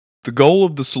The goal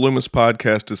of the Salumis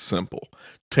podcast is simple.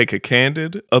 Take a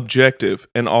candid, objective,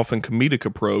 and often comedic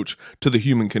approach to the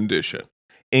human condition.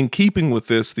 In keeping with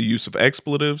this, the use of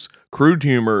expletives, crude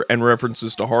humor, and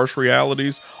references to harsh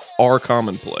realities are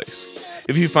commonplace.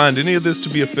 If you find any of this to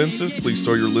be offensive, please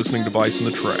throw your listening device in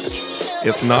the trash.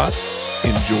 If not,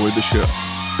 enjoy the show.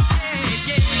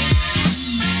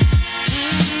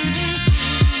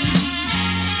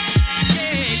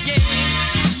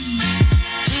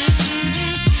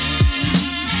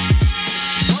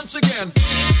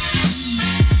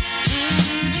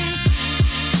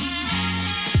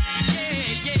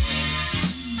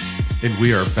 And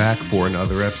we are back for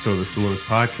another episode of the Clueless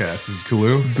podcast. This is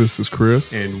Kalu. This is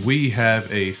Chris. And we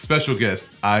have a special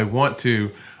guest. I want to,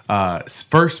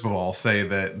 first of all, say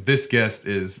that this guest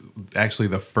is actually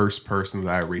the first person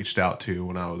that I reached out to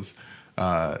when I was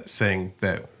saying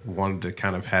that wanted to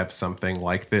kind of have something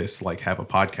like this, like have a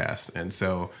podcast. And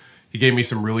so he gave me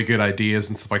some really good ideas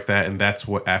and stuff like that. And that's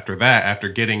what, after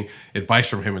getting advice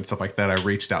from him and stuff like that, I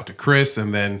reached out to Chris,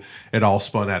 and then it all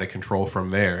spun out of control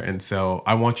from there. And so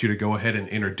I want you to go ahead and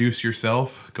introduce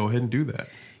yourself. Go ahead and do that.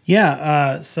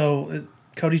 Yeah. So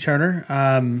Cody Turner,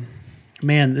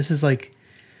 man, this is like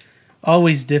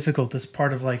always difficult. This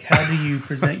part of like, how do you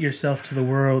present yourself to the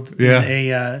world in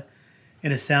a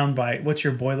soundbite? What's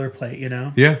your boilerplate, you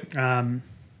know? Yeah.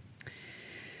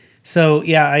 So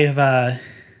yeah, I have,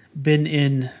 been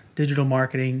in digital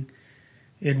marketing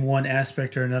in one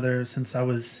aspect or another since I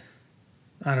was,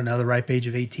 the ripe age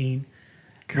of 18.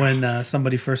 God. When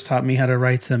somebody first taught me how to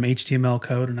write some HTML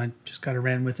code, and I just kind of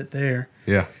ran with it there.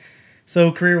 Yeah.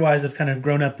 So career-wise, I've kind of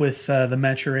grown up with the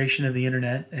maturation of the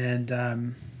internet, and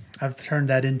I've turned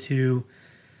that into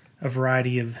a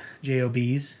variety of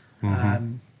JOBs.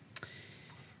 Mm-hmm.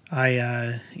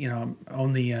 I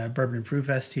own the Bourbon and Brew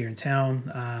Fest here in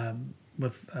town,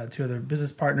 with two other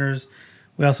business partners.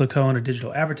 We also co-own a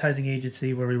digital advertising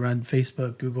agency where we run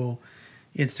Facebook, Google,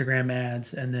 Instagram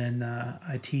ads, and then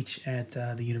I teach at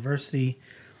the university,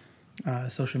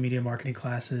 social media marketing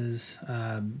classes,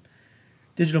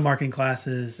 digital marketing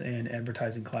classes, and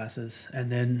advertising classes.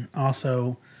 And then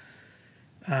also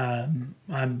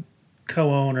I'm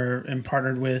co-owner and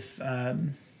partnered with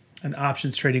an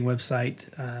options trading website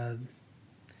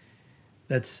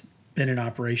that's been in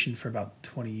operation for about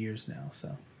 20 years now.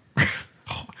 So,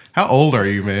 how old are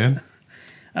you, man?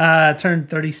 I turned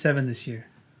 37 this year.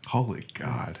 Holy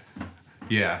God!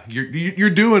 Yeah, you're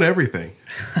doing everything.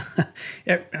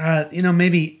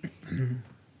 Maybe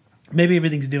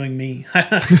everything's doing me. I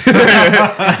haven't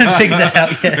figured that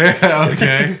out yet. Yeah,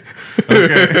 okay.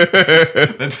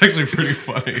 That's actually pretty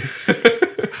funny.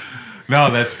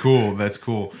 No, that's cool. That's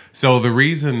cool. So the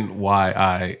reason why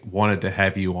I wanted to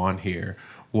have you on here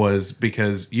was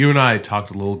because you and I talked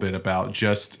a little bit about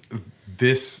just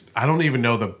this. I don't even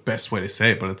know the best way to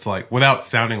say it, but it's like, without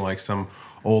sounding like some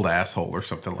old asshole or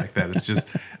something like that, it's just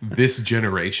this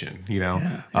generation,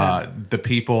 the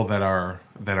people that are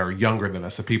younger than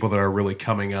us, the people that are really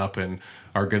coming up and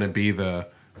are going to be the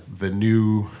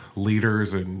new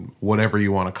leaders and whatever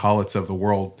you want to call it of the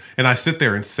world. And I sit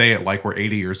there and say it like we're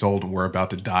 80 years old and we're about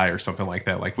to die or something like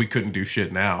that. Like we couldn't do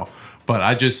shit now. But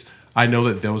I know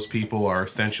that those people are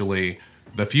essentially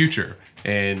the future.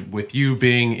 And with you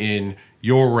being in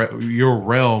your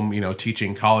realm,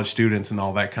 teaching college students and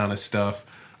all that kind of stuff,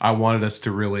 I wanted us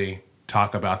to really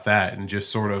talk about that and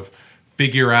just sort of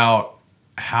figure out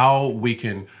how we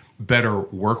can better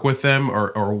work with them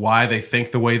or why they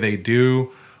think the way they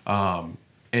do,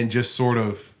 and just sort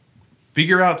of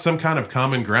figure out some kind of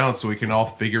common ground so we can all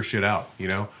figure shit out,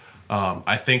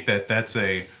 I think that's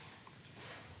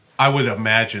I would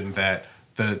imagine that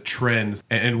the trends,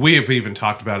 and we have even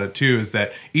talked about it too, is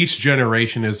that each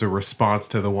generation is a response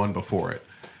to the one before it.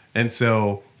 And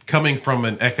so coming from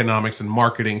an economics and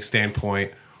marketing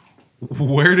standpoint,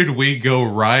 where did we go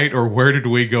right or where did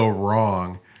we go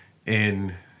wrong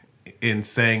in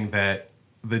saying that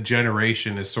the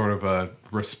generation is sort of a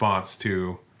response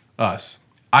to us?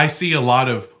 I see a lot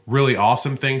of really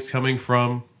awesome things coming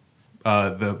from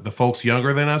the folks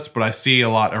younger than us, but I see a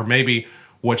lot, or maybe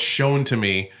what's shown to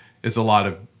me is a lot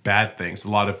of bad things, a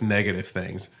lot of negative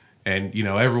things. And,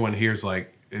 everyone here's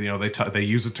like, they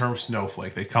use the term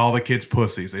snowflake. They call the kids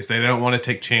pussies. They say they don't want to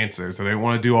take chances or they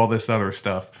want to do all this other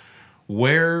stuff.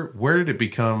 Where did it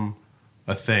become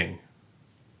a thing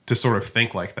to sort of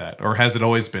think like that? Or has it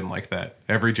always been like that?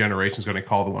 Every generation is going to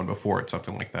call the one before it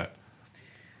something like that.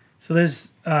 So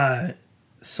there's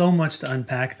so much to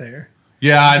unpack there.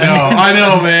 Yeah, I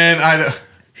know, man.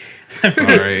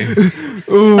 Sorry.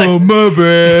 Oh, my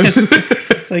bad.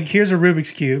 It's like, here's a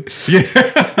Rubik's Cube.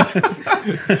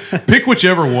 Pick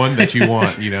whichever one that you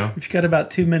want, you know? If you got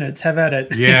about 2 minutes, have at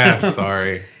it. Yeah,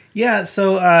 sorry. Yeah,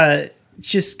 so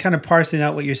just kind of parsing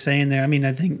out what you're saying there. I mean,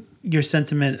 I think your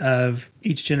sentiment of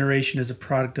each generation is a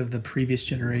product of the previous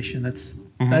generation.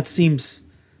 That seems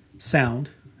sound.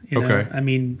 You know? Okay. I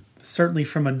mean, certainly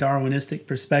from a Darwinistic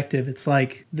perspective, it's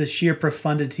like the sheer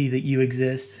profundity that you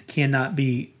exist cannot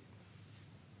be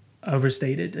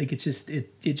overstated. Like it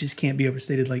just can't be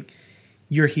overstated. Like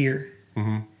you're here.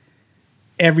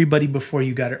 Everybody before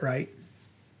you got it right.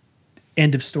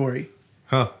 End of story.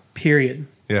 Huh. Period.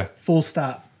 Yeah. Full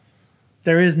stop.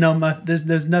 There's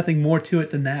nothing more to it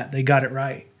than that. They got it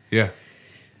right. Yeah.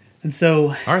 And so,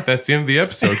 All right, that's the end of the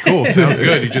episode. Cool. Sounds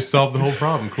good. You just solved the whole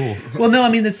problem. Cool. well, no, I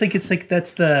mean, it's like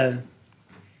that's the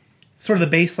sort of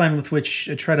the baseline with which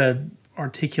I try to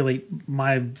articulate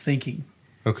my thinking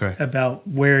Okay. about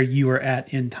where you are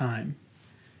at in time,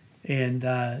 and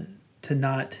to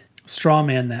not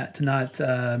strawman that, to not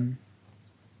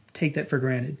take that for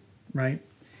granted, right?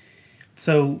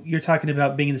 So you're talking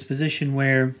about being in this position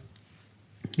where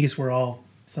I guess we're all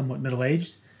somewhat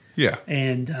middle-aged, Yeah.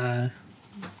 and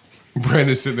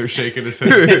Brandon's sitting there shaking his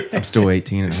head. I'm still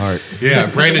 18 at heart. Yeah,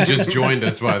 Brandon just joined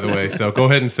us, by the way. So go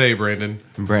ahead and say, Brandon.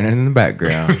 I'm Brandon in the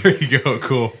background. There you go.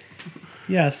 Cool.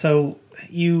 yeah. So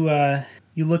you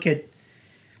look at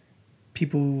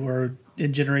people who are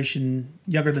in generation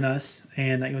younger than us,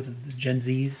 and it was the Gen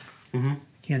Zs.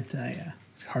 Can't yeah.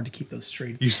 It's hard to keep those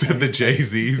straight. You said the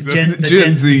Jay-Z's. The Gen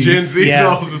Zs. Gen Z's. Yeah.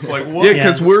 I was just like, what? Yeah,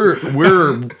 because Yeah.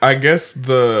 we're I guess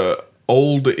the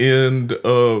old end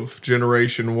of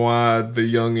Generation Y, the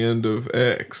young end of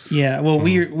X. Yeah, well,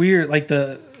 we're like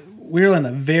we're on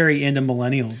the very end of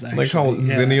millennials. Actually, They call it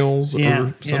Yeah. Zennials Yeah,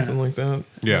 or something like that.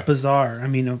 Yeah. Bizarre. I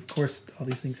mean, of course, all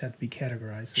these things have to be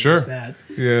categorized. So Sure. there's that.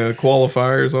 Yeah,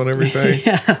 qualifiers on everything.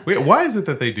 Wait, why is it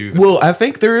that they do that? Well, I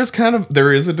think there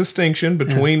is a distinction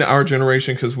between our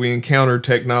generation because we encountered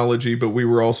technology, but we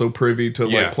were also privy to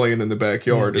Yeah. like playing in the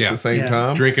backyard Yeah. at the same Yeah.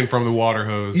 time. Drinking from the water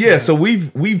hose. Yeah, so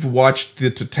we've watched the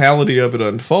totality of it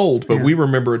unfold, but we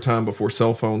remember a time before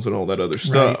cell phones and all that other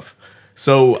stuff.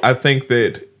 So I think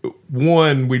that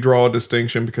one, we draw a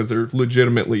distinction because there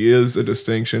legitimately is a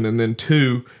distinction, and then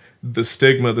two, the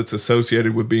stigma that's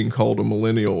associated with being called a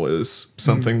millennial is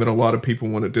something that a lot of people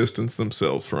want to distance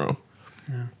themselves from.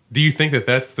 Do you think that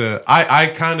that's the... I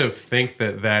kind of think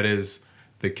that that is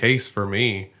the case for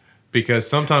me because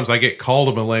sometimes I get called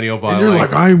a millennial by You're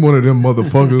like, I ain't one of them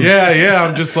motherfuckers. yeah.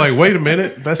 I'm just like, wait a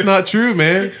minute, that's not true,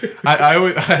 man. I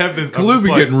have this. I'm Kalu just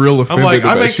be like- getting real offended I'm like,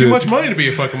 I about make too shit. much money to be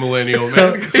a fucking millennial,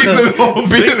 So- man. so- The whole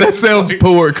thing that is sounds like-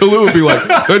 poor. Kalu would be like,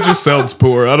 that just sounds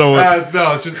poor. I don't want...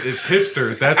 No, it's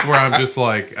hipsters. That's where I'm just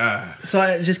like, So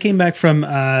I just came back from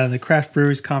the Craft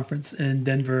Brewers Conference in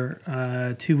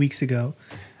Denver 2 weeks ago.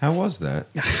 How was that?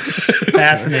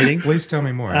 Fascinating. Please tell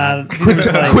me more.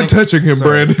 Quit touching him,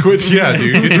 Brandon. quit, yeah,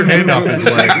 dude, get your hand off his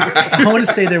leg. I want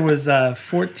to say there was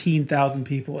 14,000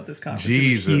 people at this conference. It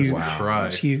was Jesus huge. Christ. It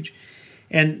was huge.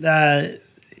 And,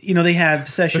 they have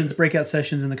sessions, breakout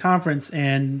sessions in the conference,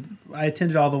 and I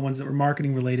attended all the ones that were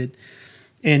marketing related.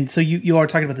 And so you are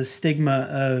talking about the stigma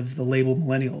of the label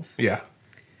millennials. Yeah.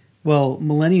 Well,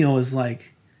 millennial is like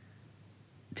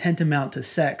tantamount to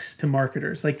sex to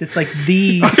marketers. Like it's like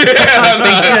the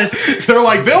They're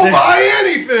like, they'll buy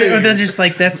anything. they're just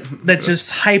like that's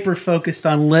just hyper focused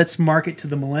on let's market to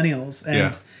the millennials.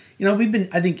 And we've been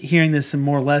I think hearing this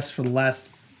more or less for the last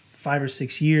 5 or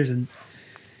 6 years, and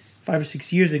 5 or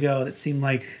 6 years ago that seemed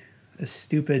like a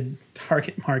stupid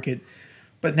target market.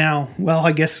 But now, well,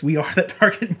 I guess we are the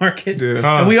target market.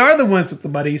 Yeah. And we are the ones with the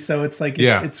money, so it's like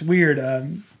it's Yeah.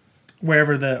 weird.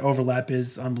 Wherever the overlap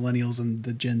is on millennials and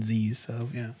the Gen Zs. So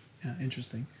yeah,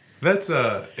 interesting. That's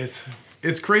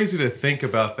it's crazy to think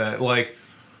about that. Like,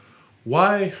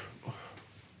 why?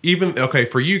 Even okay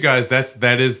for you guys,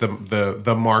 that is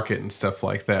the market and stuff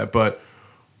like that. But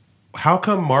how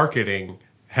come marketing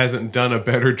hasn't done a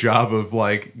better job of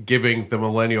like giving the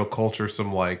millennial culture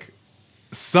some like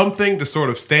something to sort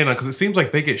of stand on? Because it seems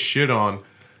like they get shit on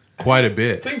quite a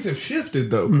bit. Things have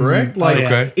shifted though, correct? Like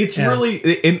Okay. it's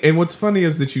really and what's funny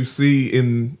is that you see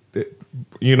in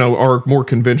our more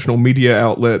conventional media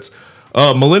outlets,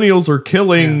 millennials are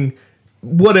killing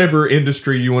whatever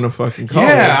industry you want to fucking call Yeah,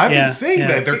 it. I've Yeah, been seeing yeah.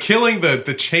 that. They're killing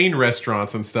the chain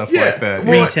restaurants and stuff Yeah, like that.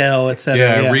 well, Retail, etc.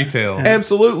 Yeah, retail.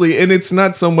 Absolutely, and it's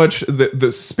not so much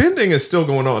the spending is still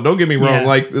going on. Don't get me wrong. Yeah.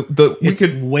 Like It's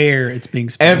where it's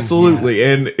being spent. absolutely,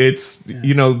 and it's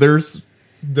there's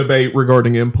debate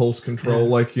regarding impulse control.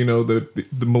 Like the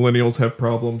millennials have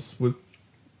problems with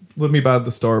let me buy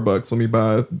the Starbucks, let me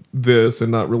buy this,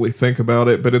 and not really think about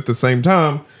it. But at the same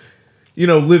time,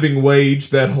 living wage,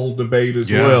 that whole debate as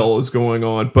Yeah. well is going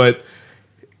on. But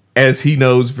as he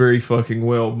knows very fucking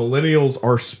well, millennials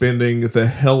are spending the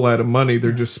hell out of money.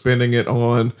 They're just spending it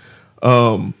on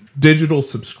digital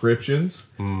subscriptions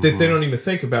that they don't even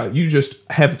think about. You just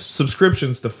have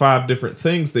subscriptions to 5 different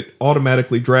things that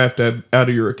automatically draft out of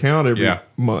your account every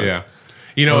month. Yeah.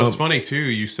 It's funny too.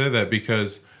 You said that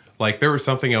because like there was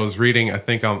something I was reading, I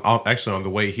think actually on the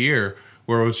way here,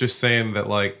 where it was just saying that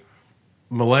like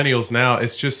millennials now,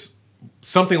 it's just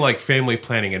something like family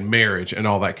planning and marriage and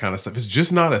all that kind of stuff. It's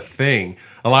just not a thing.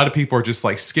 A lot of people are just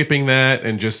like skipping that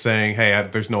and just saying, hey,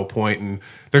 there's no point and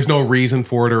there's no reason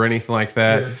for it or anything like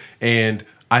that. Yeah. And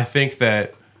I think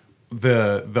that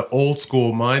the old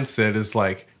school mindset is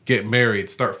like, get married,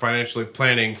 start financially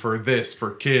planning for this,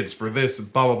 for kids, for this,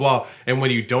 blah blah blah. And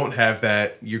when you don't have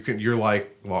that, you're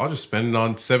like, well, I'll just spend it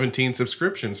on 17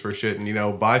 subscriptions for shit,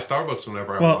 and buy Starbucks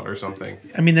whenever I want or something.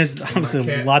 I mean, there's obviously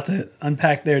a lot to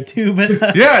unpack there too,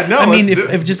 but Yeah, no, I mean,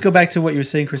 if just go back to what you were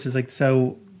saying, Chris, is like,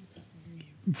 so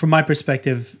from my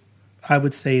perspective, I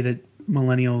would say that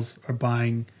millennials are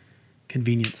buying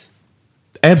convenience.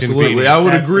 Absolutely. I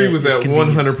would That's agree it. with It's that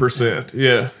convenience. 100%.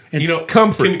 Yeah. It's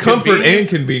Comfort and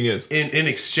convenience. in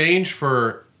exchange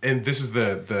for, and this is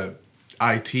the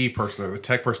IT person or the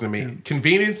tech person to me,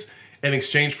 convenience in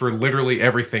exchange for literally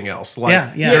everything else,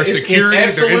 like their it's security, their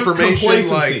absolute information.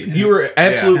 complacency. Like You were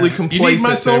absolutely complacent. You need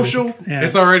my social. Yeah.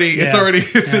 It's already Yeah.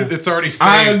 it's already saved.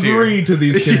 I agree here. to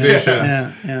these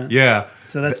conditions. Yeah.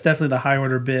 So that's definitely the high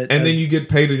order bit. And then you get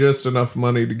paid just enough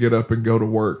money to get up and go to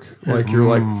work. Like you're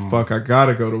like, fuck, I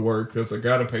gotta go to work because I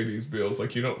gotta pay these bills.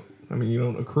 Like you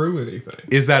don't accrue anything.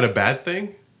 Is that a bad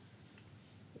thing?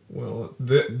 Well,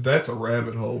 that's a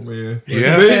rabbit hole, man.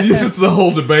 Yeah. It's the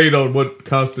whole debate on what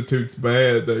constitutes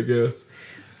bad, I guess.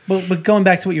 But going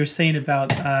back to what you were saying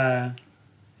about, I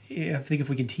think if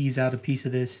we can tease out a piece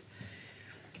of this,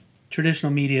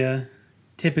 traditional media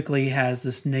typically has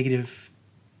this negative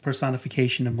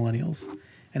personification of millennials.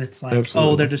 And it's like,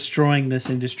 Absolutely. oh, they're destroying this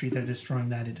industry, they're destroying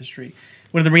that industry.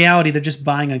 When in the reality, they're just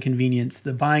buying on convenience.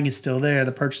 The buying is still there,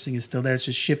 the purchasing is still there. It's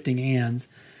just shifting hands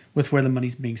with where the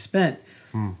money's being spent.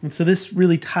 And so this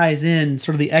really ties in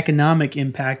sort of the economic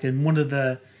impact and one of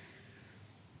the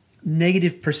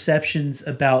negative perceptions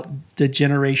about the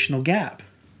generational gap.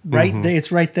 Right?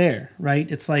 It's right there, right?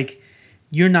 It's like,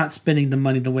 you're not spending the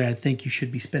money the way I think you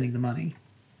should be spending the money.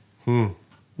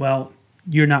 Well,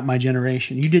 you're not my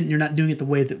generation. You're not doing it the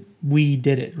way that we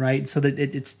did it, right? So that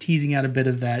it's teasing out a bit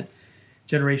of that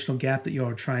generational gap that you all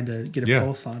are trying to get a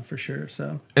pulse on for sure.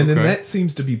 So, And then that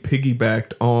seems to be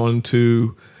piggybacked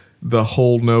onto the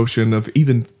whole notion of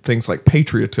even things like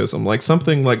patriotism. Like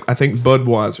something like, I think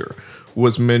Budweiser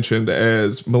was mentioned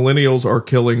as millennials are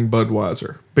killing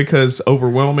Budweiser because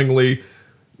overwhelmingly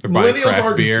They're buying millennials craft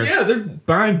are beer. Yeah, they're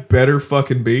buying better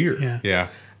fucking beer. yeah. Yeah.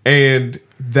 And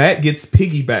that gets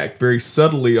piggybacked very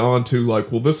subtly onto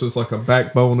like, well, this is like a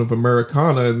backbone of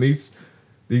Americana, and these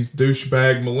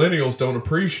douchebag millennials don't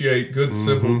appreciate good,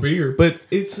 simple beer. But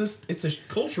it's a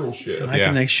cultural shift. I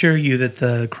can assure you that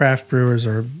the craft brewers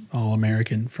are all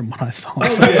American from what I saw.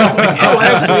 So,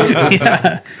 Absolutely.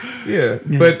 Yeah.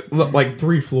 But like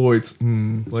Three Floyds,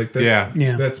 like that's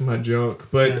Yeah. that's my junk.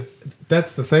 But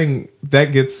that's the thing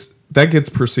that gets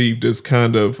perceived as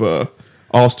kind of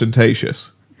ostentatious.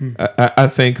 I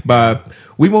think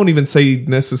we won't even say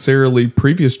necessarily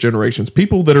previous generations.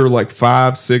 People that are like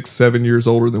 5, 6, 7 years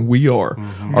older than we are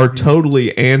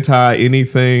totally anti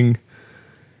anything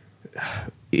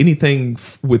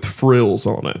with frills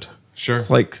on it. Sure.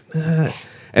 It's like,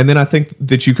 and then I think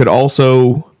that you could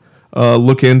also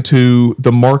look into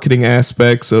the marketing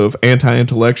aspects of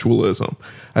anti-intellectualism.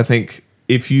 I think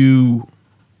if you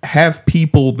have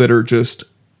people that are just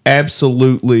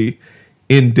absolutely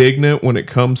indignant when it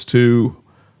comes to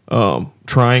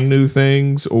trying new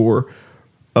things or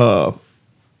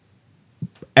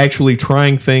actually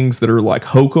trying things that are like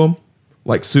hokum,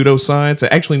 like pseudoscience,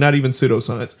 actually not even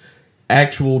pseudoscience,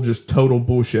 actual just total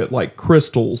bullshit like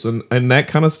crystals and that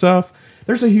kind of stuff.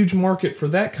 There's a huge market for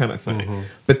that kind of thing.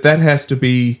 But that has to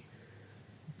be,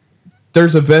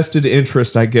 there's a vested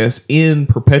interest, I guess, in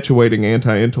perpetuating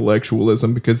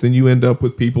anti-intellectualism, because then you end up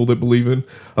with people that believe in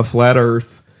a flat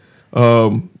earth,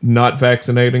 not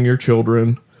vaccinating your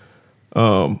children,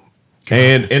 and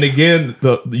again,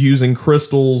 using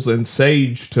crystals and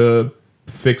sage to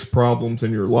fix problems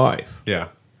in your life. Yeah.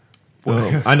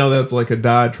 I know that's like a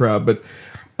diatribe, but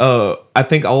I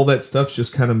think all that stuff's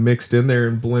just kind of mixed in there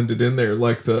and blended in there.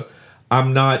 Like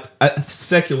I'm not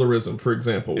secularism, for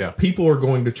example. Yeah. People are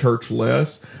going to church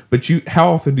less, but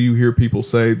how often do you hear people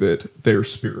say that they're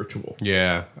spiritual?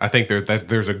 Yeah, I think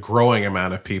there's a growing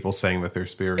amount of people saying that they're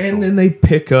spiritual. And then they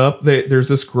pick up there's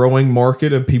this growing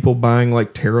market of people buying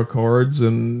like tarot cards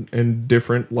and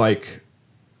different like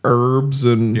herbs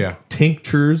and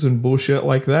tinctures and bullshit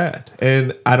like that.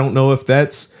 And I don't know if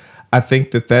I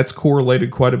think that's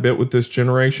correlated quite a bit with this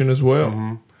generation as well.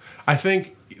 Mm-hmm. I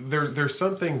think there's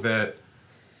something that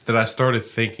I started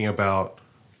thinking about,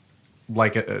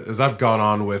 like as I've gone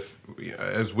on with,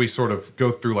 as we sort of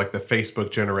go through like the Facebook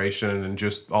generation and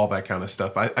just all that kind of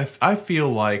stuff. I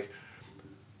feel like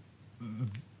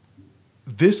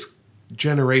this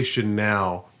generation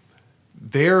now,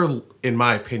 they're, in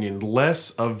my opinion, less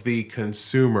of the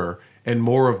consumer and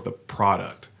more of the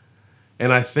product.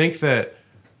 And I think that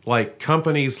like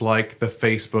companies like the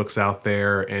Facebooks out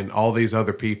there and all these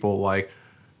other people, like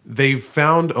they've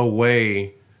found a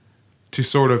way to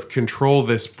sort of control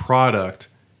this product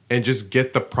and just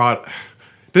get the product.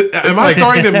 Am I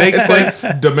starting to make sense?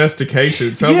 Like domestication.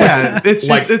 It sounds yeah, it's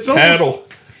cattle.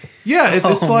 Almost, yeah,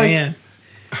 it's like Man.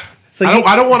 So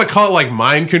I don't want to call it like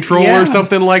mind control or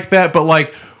something like that, but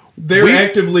like they're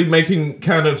actively making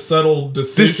kind of subtle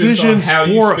decisions on how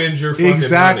you spend your fucking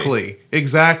money.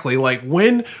 Exactly. Like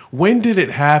when did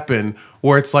it happen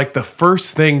where it's like the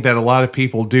first thing that a lot of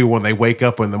people do when they wake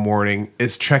up in the morning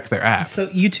is check their app? So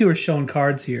you two are showing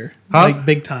cards here, like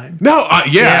big time. No,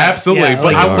 absolutely. Yeah,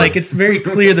 but like it's very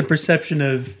clear the perception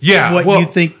of what you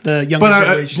think the younger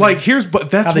generation.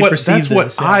 That's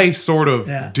what I sort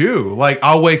of do. Like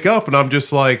I'll wake up and I'm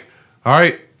just like, all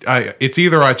right. It's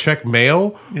either I check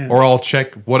mail or I'll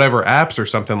check whatever apps or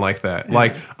something like that. Yeah.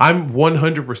 Like I'm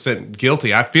 100%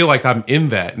 guilty. I feel like I'm in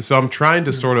that. And so I'm trying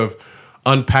to sort of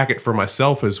unpack it for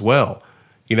myself as well.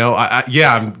 You know,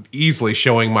 I'm easily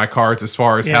showing my cards as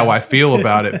far as how I feel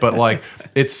about it. But like,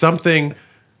 it's something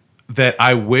that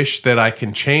I wish that I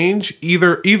can change.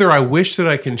 Either I wish that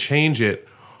I can change it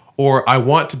or I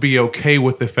want to be okay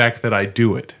with the fact that I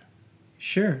do it.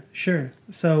 Sure.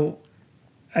 So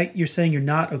you're saying you're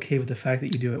not okay with the fact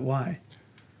that you do it. Why?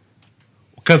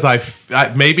 Because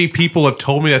maybe people have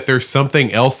told me that there's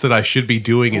something else that I should be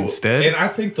doing instead. And I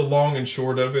think the long and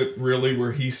short of it, really,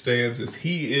 where he stands is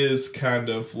he is kind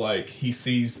of like he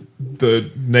sees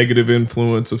the negative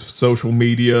influence of social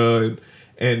media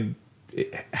and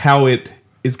how it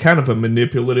is kind of a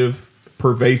manipulative,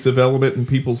 pervasive element in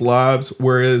people's lives.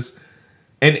 Whereas,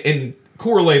 and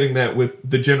correlating that with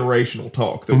the generational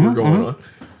talk that we're going on.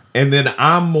 And then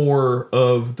I'm more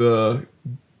of the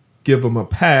give them a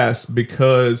pass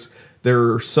because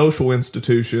there are social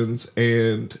institutions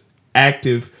and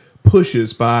active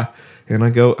pushes by, and I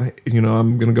go,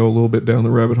 I'm going to go a little bit down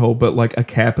the rabbit hole, but like a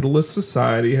capitalist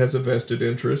society has a vested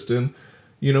interest in,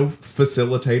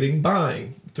 facilitating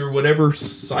buying through whatever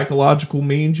psychological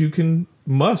means you can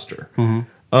muster.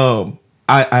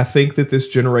 I think that this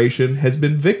generation has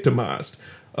been victimized.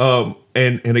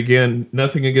 And again,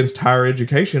 nothing against higher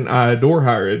education. I adore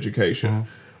higher education.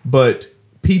 But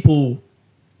people,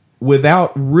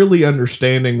 without really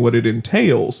understanding what it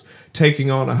entails, taking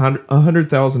on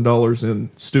 $100,000 in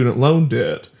student loan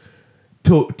debt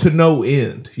to no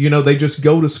end. They just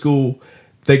go to school,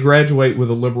 they graduate with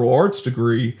a liberal arts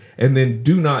degree, and then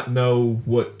do not know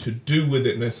what to do with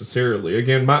it necessarily.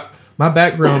 Again, my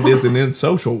background isn't in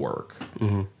social work.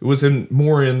 It was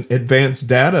more in advanced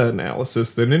data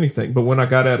analysis than anything. But when I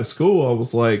got out of school, I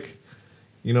was like,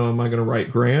 am I going to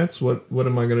write grants? What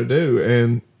am I going to do?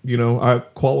 And, I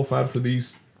qualified for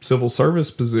these civil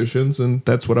service positions, and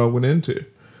that's what I went into.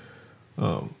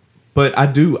 But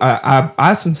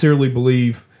I sincerely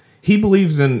believe he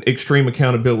believes in extreme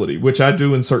accountability, which I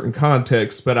do in certain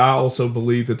contexts. But I also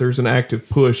believe that there's an active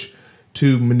push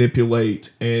to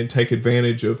manipulate and take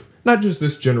advantage of not just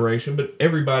this generation, but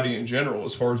everybody in general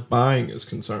as far as buying is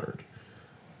concerned.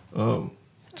 How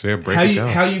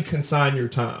you consign your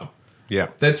time. Yeah.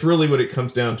 That's really what it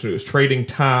comes down to, is trading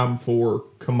time for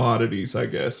commodities, I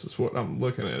guess, is what I'm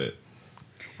looking at it.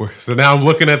 So now I'm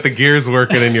looking at the gears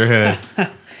working in your head.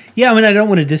 Yeah, I don't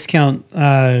want to discount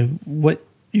what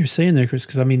you're saying there, Chris,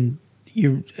 because, I think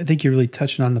you're really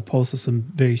touching on the pulse of some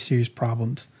very serious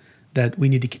problems that we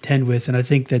need to contend with. And I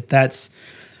think that's...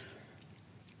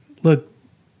 Look,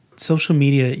 social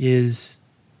media is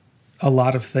a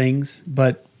lot of things,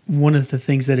 but one of the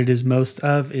things that it is most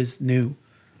of is new.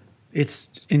 It's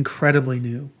incredibly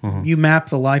new. You map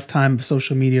the lifetime of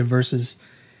social media versus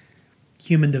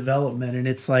human development, and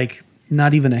it's like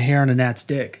not even a hair on a gnat's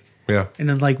dick. Yeah. And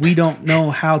then we don't know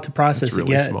how to process it's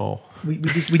really it yet. Small. We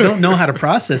don't know how to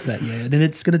process that yet. And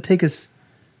it's going to take us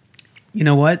you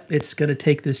know what? It's going to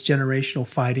take this generational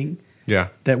fighting Yeah.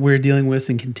 that we're dealing with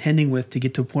and contending with to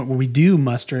get to a point where we do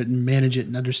muster it and manage it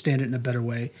and understand it in a better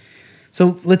way.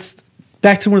 So let's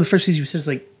back to one of the first things you said. Is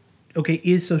like, okay,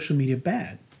 is social media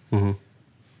bad? Mm-hmm.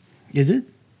 Is it?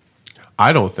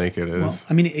 I don't think it is. Well,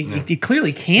 I mean, it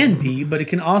clearly can be, but it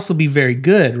can also be very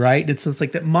good, right? And so it's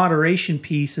like that moderation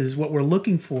piece is what we're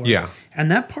looking for. Yeah. And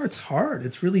that part's hard.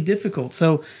 It's really difficult.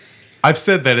 So I've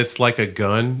said that it's like a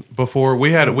gun before.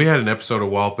 We had an episode a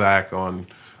while back on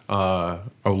a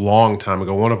long time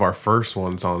ago, one of our first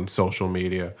ones on social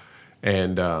media,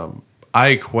 and I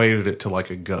equated it to like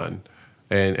a gun.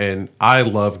 And I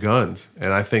love guns,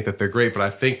 and I think that they're great, but I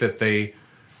think that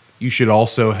you should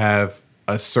also have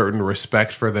a certain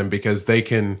respect for them because they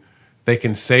can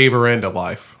save or end a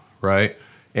life, right?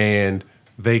 And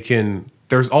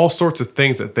there's all sorts of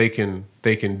things that they can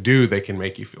do. They can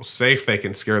make you feel safe. They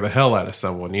can scare the hell out of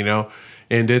someone,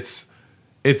 and it's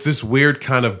this weird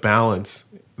kind of balance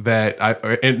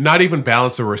and not even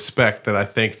balance of respect that I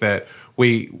think that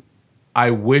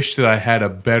I wish that I had a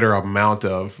better amount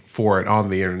of for it on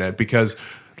the internet because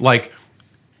like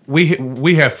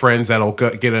we have friends that'll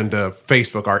get into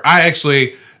Facebook art. I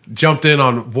actually jumped in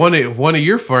on one of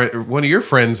your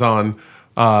friends on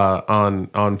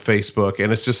Facebook,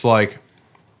 and it's just like,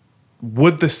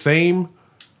 would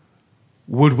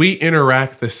we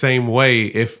interact the same way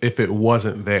if it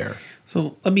wasn't there?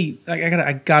 So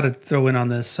I gotta throw in on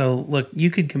this. So look, you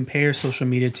could compare social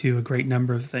media to a great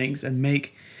number of things and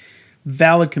make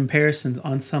valid comparisons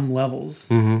on some levels.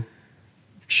 Mm-hmm.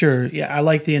 Sure, yeah, I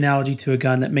like the analogy to a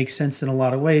gun. That makes sense in a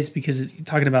lot of ways because you're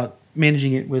talking about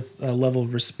managing it with a level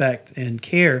of respect and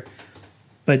care.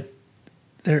 But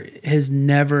there has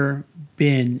never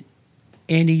been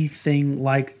anything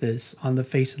like this on the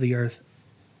face of the earth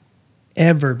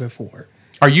ever before.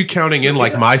 Are you counting in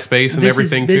like MySpace and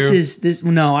everything too?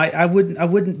 No, I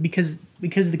wouldn't because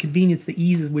of the convenience, the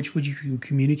ease of which you can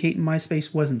communicate in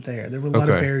MySpace wasn't there. There were a lot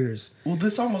of barriers. Well,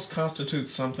 this almost constitutes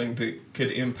something that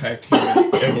could impact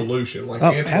human evolution. Like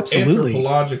absolutely.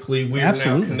 Anthropologically, we're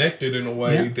now connected in a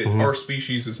way that our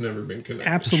species has never been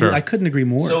connected. Absolutely, sure. I couldn't agree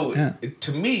more. So,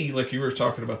 to me, like you were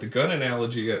talking about the gun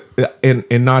analogy, and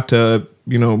not to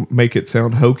make it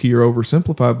sound hokey or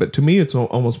oversimplified, but to me, it's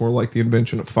almost more like the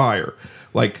invention of fire.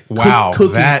 Like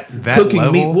cooking that cooking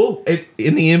level? meat. Well,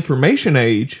 in the information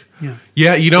age,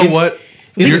 yeah, you know what?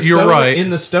 You're right.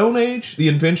 In the Stone Age, the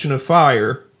invention of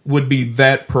fire would be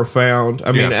that profound.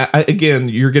 I mean, again,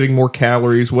 you're getting more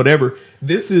calories, whatever.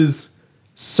 This is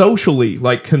socially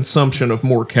like consumption of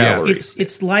more calories.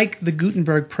 It's like the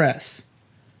Gutenberg press,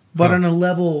 but on a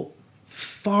level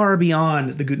far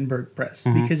beyond the Gutenberg press,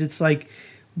 because it's like,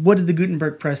 what did the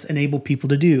Gutenberg press enable people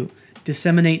to do?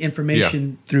 Disseminate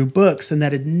information through books, and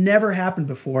that had never happened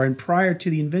before. And prior to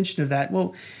the invention of that,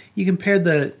 well, you compared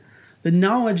the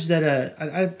knowledge that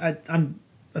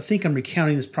I think I'm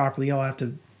recounting this properly. Y'all have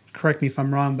to correct me if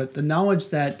I'm wrong, but the knowledge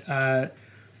that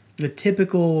the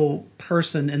typical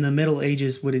person in the Middle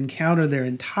Ages would encounter their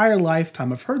entire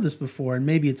lifetime. I've heard this before, and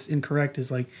maybe it's incorrect. Is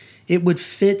like it would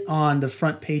fit on the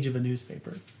front page of a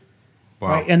newspaper. Wow.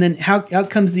 Right? And then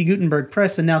out comes the Gutenberg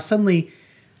press, and now suddenly,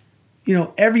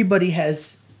 everybody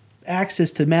has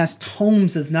access to mass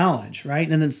tomes of knowledge, right?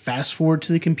 And then fast forward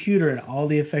to the computer and all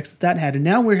the effects that had. And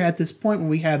now we're at this point where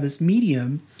we have this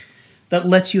medium that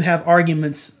lets you have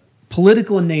arguments,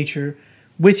 political in nature,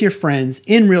 with your friends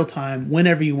in real time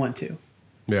whenever you want to.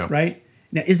 Yeah. Right?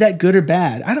 Now, is that good or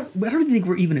bad? I don't think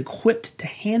we're even equipped to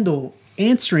handle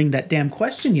answering that damn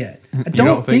question yet. I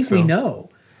don't think so? We know.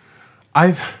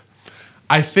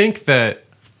 I think that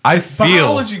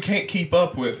biology can't keep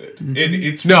up with it.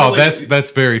 It's that's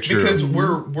very true. Because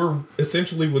we're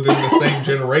essentially within the same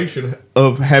generation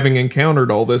of having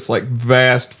encountered all this like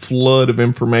vast flood of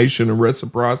information and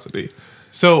reciprocity.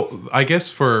 So I guess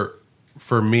for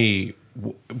me,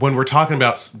 when we're talking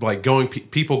about like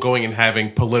people going and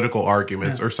having political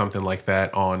arguments or something like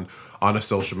that on a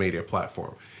social media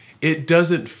platform, it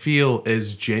doesn't feel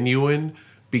as genuine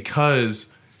because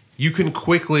you can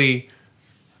quickly.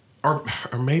 Or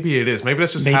maybe it is. Maybe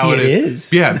that's just how it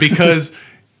is. Yeah, because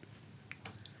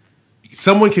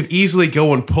someone could easily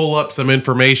go and pull up some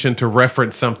information to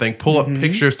reference something, pull up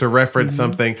pictures to reference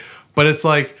something. But it's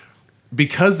like,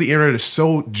 because the internet is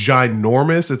so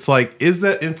ginormous, it's like, is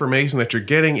that information that you're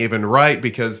getting even right?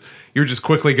 Because you're just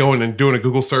quickly going and doing a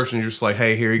Google search and you're just like,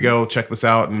 hey, here you go, check this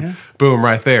out, and boom,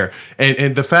 right there.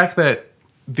 And the fact that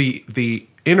the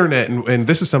internet, and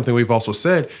this is something we've also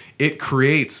said, it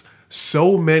creates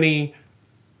so many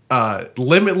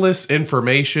limitless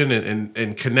information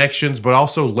and connections, but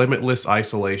also limitless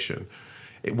isolation.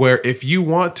 Where if you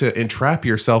want to entrap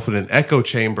yourself in an echo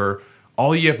chamber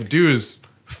all you have to do is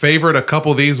favorite a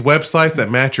couple of these websites that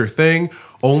match your thing,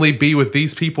 only be with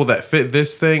these people that fit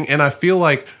this thing. And I feel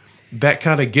like that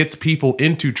kind of gets people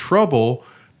into trouble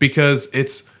because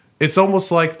it's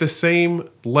almost like the same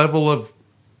level of,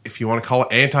 if you want to call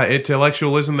it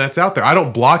anti-intellectualism that's out there. I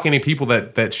don't block any people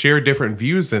that share different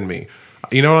views than me.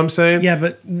 You know what I'm saying? Yeah,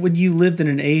 but when you lived in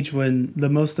an age when the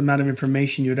most amount of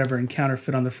information you would ever encounter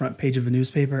fit on the front page of a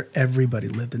newspaper, everybody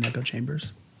lived in echo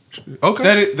chambers.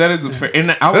 Okay. That is fair.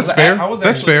 And I was, That's fair. I was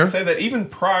That's actually fair. going to say that even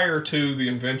prior to the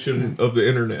invention of the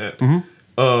internet,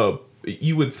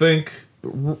 you would think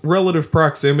relative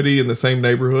proximity in the same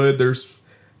neighborhood, there's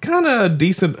kind of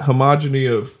decent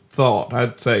homogeny of thought.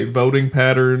 I'd say voting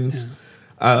patterns,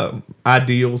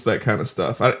 ideals, that kind of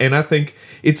stuff. And I think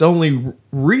it's only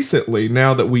recently,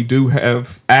 now that we do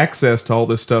have access to all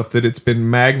this stuff, that it's been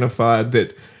magnified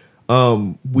that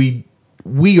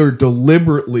we are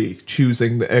deliberately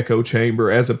choosing the echo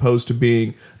chamber as opposed to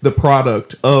being the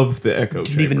product of the echo chamber.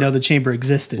 Didn't even know the chamber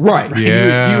existed. Right.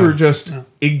 Yeah. You were just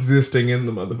existing in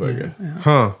the motherfucker.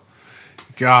 Huh.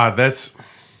 God, that's...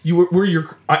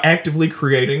 You're actively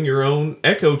creating your own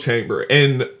echo chamber.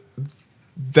 And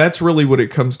that's really what it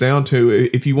comes down to.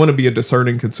 If you want to be a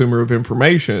discerning consumer of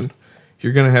information,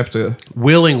 you're going to have to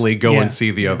willingly go and see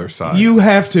the other side. You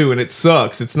have to, and it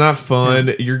sucks. It's not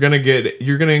fun. You're going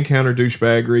to encounter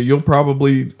douchebaggery. You'll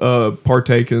probably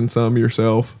partake in some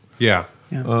yourself. Yeah.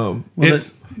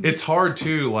 It's hard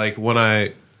too, like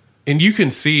and you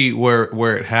can see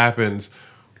where it happens.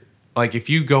 Like if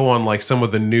you go on like some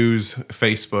of the news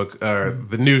Facebook,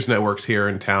 the news networks here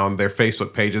in town, their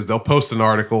Facebook pages, they'll post an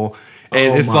article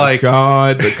and it's like,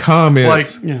 God, the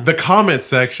comments, the comment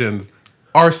sections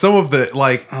are some of the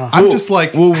I'm just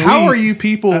like, how are you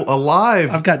people alive?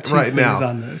 I've got two right things now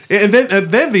on this. And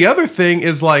then the other thing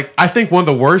is like, I think one of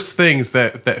the worst things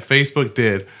that Facebook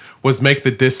did was make the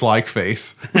dislike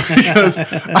face, because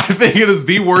I think it is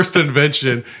the worst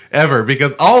invention ever,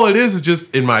 because all it is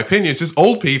just, in my opinion, it's just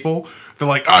old people. They're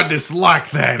like, I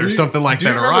dislike that or something like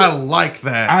that, or I like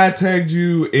that. I tagged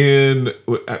you in,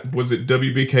 was it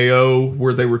WBKO,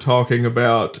 where they were talking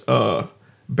about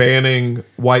banning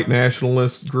white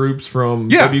nationalist groups from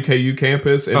WKU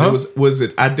campus, and it was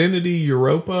it Identity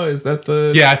Europa? Is that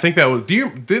the? Yeah, I think that was.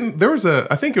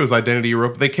 I think it was Identity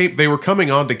Europa. They were coming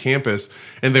onto campus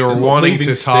and they were wanting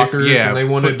to talk. Yeah, and they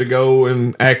wanted to go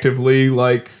and actively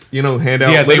hand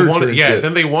out literature.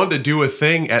 Then they wanted to do a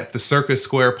thing at the Circus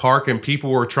Square Park, and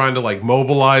people were trying to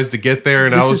mobilize to get there,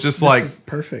 and this is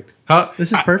perfect. Huh?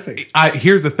 This is perfect.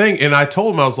 Here's the thing, and I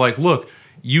told him, I was like, look.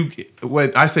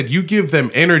 When I said you give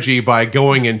them energy by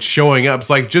going and showing up, it's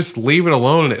like, just leave it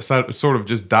alone and it sort of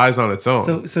just dies on its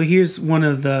own. So here's one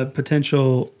of the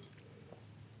potential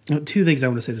two things I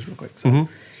want to say this real quick. So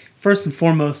first and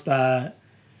foremost, back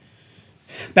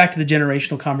to the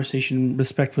generational conversation,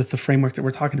 respect with the framework that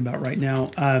we're talking about right now.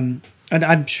 And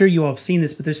I'm sure you all have seen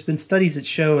this, but there's been studies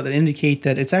that indicate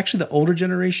that it's actually the older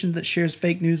generation that shares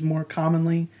fake news more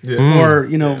commonly, or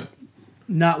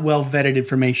not well vetted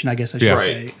information, I guess I should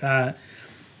say.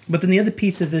 But then the other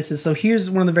piece of this is, so here's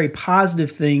one of the very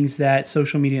positive things that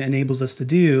social media enables us to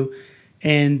do,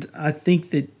 and I think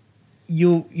that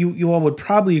you all would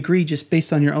probably agree, just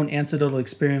based on your own anecdotal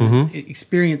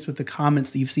experience with the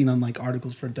comments that you've seen on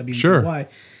articles for WNTY. Sure.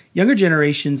 Younger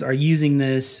generations are using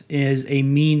this as a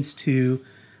means to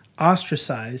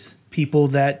ostracize people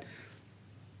that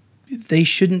they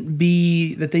shouldn't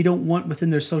be, that they don't want within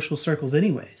their social circles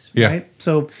anyways. Yeah. Right?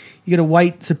 So you get a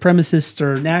white supremacist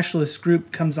or nationalist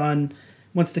group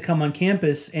wants to come on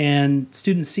campus, and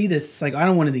students see this. It's like, I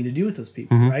don't want anything to do with those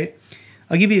people. Right.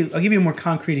 I'll give you a more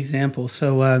concrete example.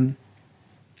 So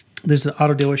there's an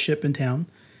auto dealership in town,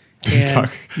 and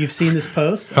you've seen this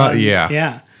post.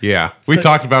 Yeah. We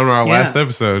talked about it in our last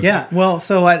episode. Yeah. Well,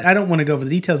 so I don't want to go over the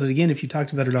details of it again if you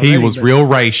talked about it already. He was real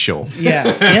racial.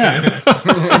 Yeah.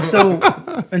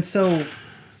 and so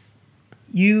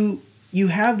you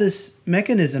have this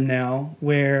mechanism now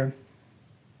where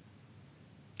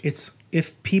it's,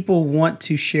 if people want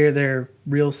to share their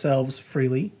real selves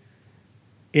freely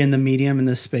in the medium, in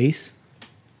this space,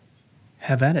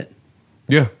 have at it.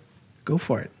 Yeah. Go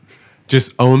for it.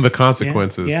 Just own the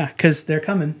consequences. Yeah, because they're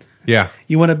coming. Yeah.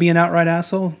 You want to be an outright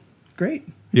asshole? Great.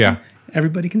 Yeah.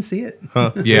 Everybody can see it.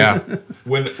 Yeah.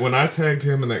 When I tagged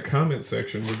him in that comment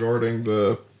section regarding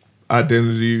the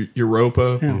Identity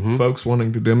Europa, folks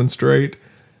wanting to demonstrate,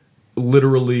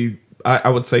 literally, I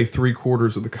would say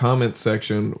 3/4 of the comment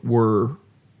section were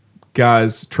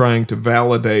guys trying to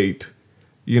validate,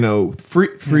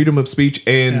 freedom of speech,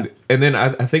 and then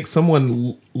I think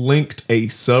someone linked a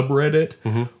subreddit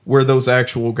where those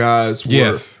actual guys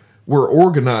we're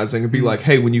organizing and be like,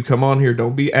 hey, when you come on here,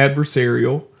 don't be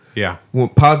adversarial. Yeah. When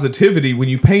positivity, when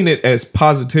you paint it as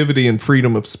positivity and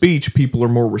freedom of speech, people are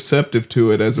more receptive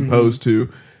to it as opposed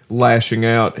to lashing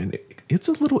out. And it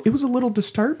was a little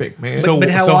disturbing, man. But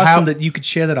how awesome that you could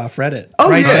share that off Reddit. Oh,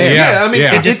 right yeah, there. yeah. I mean,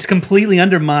 It just completely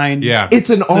undermined. Yeah. It's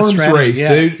an arms strategy. race,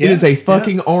 Yeah, dude. yeah, It is a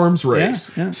fucking arms race.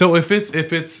 Yeah. So if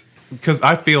it's because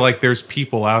I feel like there's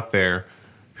people out there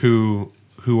who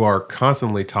are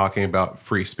constantly talking about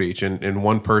free speech, and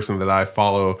one person that I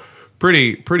follow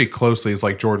pretty closely is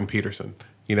like Jordan Peterson,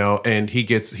 and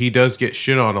he does get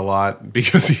shit on a lot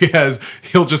because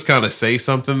he'll just kind of say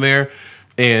something there.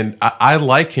 And I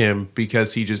like him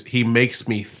because he makes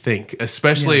me think,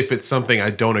 especially if it's something I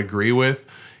don't agree with.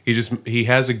 He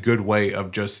has a good way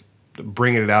of just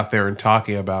bringing it out there and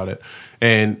talking about it.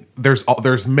 And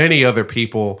there's many other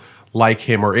people like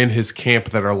him or in his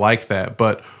camp that are like that.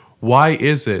 But why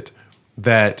is it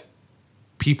that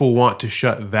people want to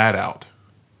shut that out?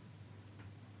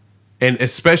 And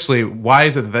especially, why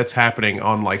is it that that's happening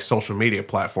on like social media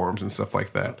platforms and stuff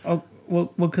like that? Oh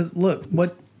well, because look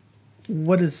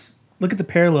look at the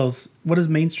parallels. What does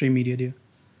mainstream media do?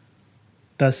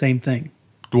 The same thing.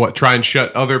 What, try and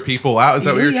shut other people out? Is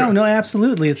that what you're trying? No,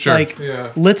 absolutely. It's Sure. like,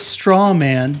 let's straw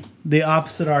man the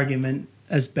opposite argument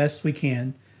as best we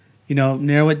can.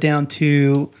 Narrow it down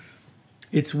to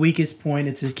its weakest point,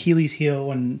 its Achilles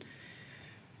heel, and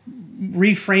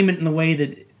reframe it in the way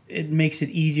that it makes it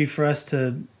easier for us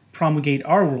to promulgate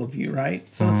our worldview,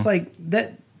 right? So it's like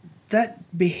that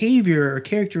behavior or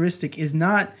characteristic is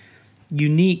not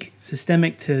unique,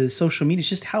 systemic to social media. It's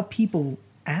just how people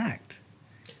act.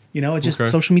 It's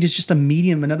just social media is just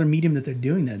another medium that they're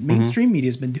doing that. Mainstream media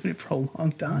has been doing it for a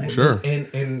long time. Sure.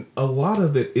 And a lot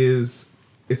of it is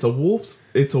it's a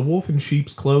wolf in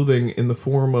sheep's clothing in the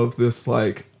form of this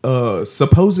like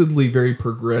supposedly very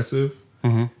progressive.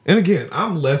 And again,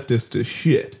 I'm leftist as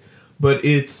shit, but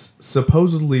it's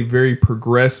supposedly very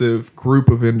progressive group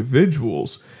of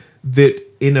individuals that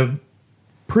in a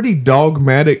pretty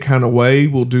dogmatic kind of way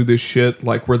will do this shit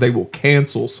like where they will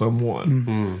cancel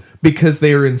someone because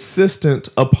they are insistent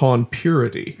upon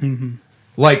purity.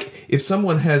 Like if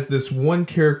someone has this one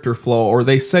character flaw or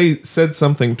they said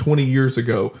something 20 years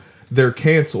ago, they're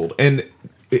canceled. And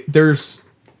there's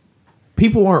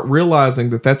people aren't realizing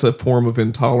that that's a form of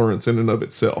intolerance in and of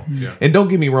itself. Yeah. And don't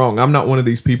get me wrong, I'm not one of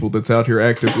these people that's out here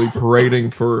actively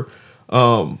parading for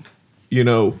the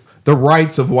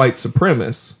rights of white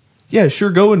supremacists. Yeah, sure,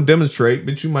 go and demonstrate,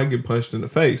 but you might get punched in the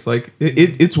face. Like,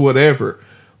 it's whatever.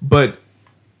 But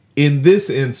in this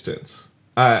instance,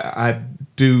 I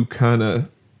do kind of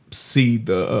see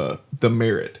the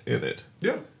merit in it.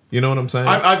 Yeah. You know what I'm saying?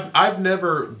 I've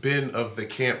never been of the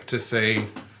camp to say...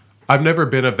 I've never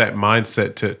been of that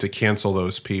mindset to cancel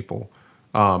those people.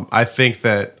 I think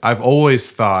that I've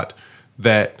always thought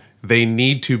that they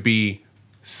need to be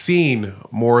seen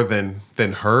more than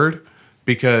heard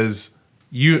because...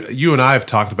 You and I have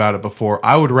talked about it before.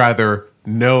 I would rather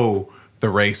know the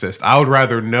racist. I would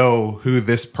rather know who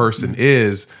this person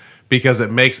is because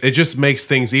it just makes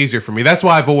things easier for me. That's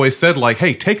why I've always said, like,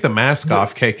 hey, take the mask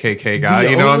off, KKK guy.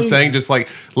 You know what I'm saying? Just like,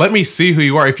 let me see who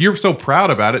you are. If you're so proud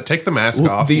about it, take the mask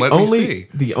off. Let me see.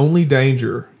 The only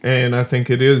danger, and I think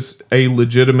it is a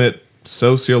legitimate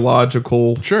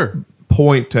sociological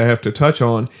point to have to touch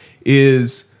on,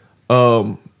 is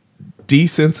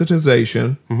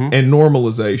desensitization and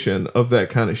normalization of that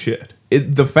kind of shit.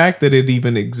 The fact that it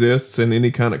even exists in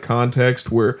any kind of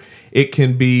context where it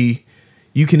can be,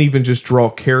 you can even just draw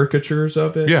caricatures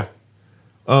of it. Yeah.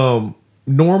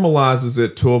 Normalizes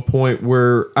it to a point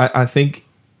where I think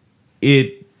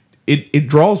it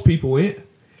draws people in.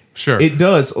 Sure. It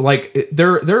does. Like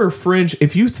there are fringe,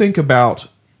 if you think about,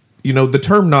 the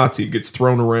term Nazi gets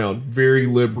thrown around very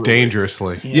liberally.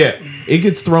 Dangerously. Yeah, it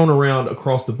gets thrown around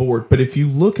across the board. But if you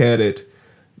look at it,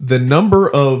 the number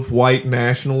of white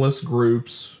nationalist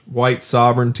groups, white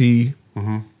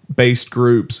sovereignty-based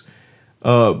groups,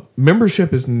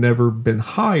 membership has never been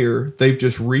higher. They've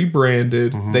just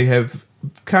rebranded. They have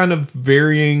kind of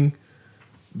varying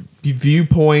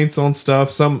viewpoints on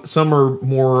stuff. Some are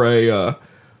more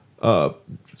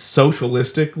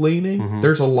socialistic leaning.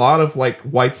 There's a lot of like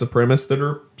white supremacists that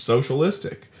are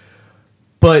socialistic,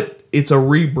 but it's a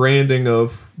rebranding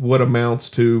of what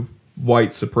amounts to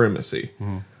white supremacy.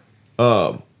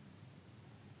 I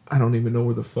don't even know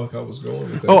where the fuck I was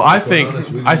going with that. I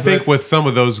think with some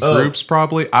of those groups,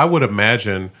 probably I would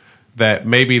imagine that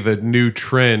maybe the new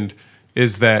trend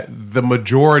is that the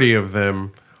majority of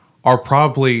them are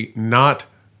probably not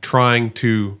trying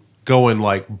to go and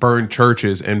like burn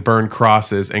churches and burn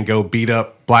crosses and go beat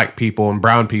up black people and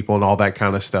brown people and all that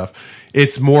kind of stuff.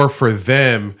 It's more for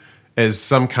them as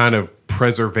some kind of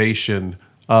preservation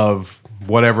of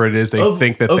whatever it is they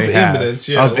think that they have.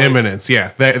 Imminence.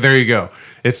 Yeah. There you go.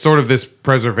 It's sort of this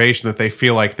preservation that they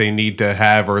feel like they need to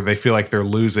have, or they feel like they're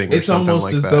losing. It's or something almost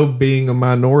like as that. though being a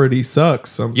minority sucks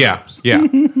sometimes. Yeah. Yeah.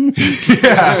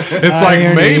 It's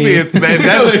like maybe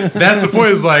that's the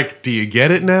point. Is like, do you get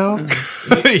it now?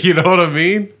 You know what I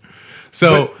mean?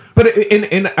 So, but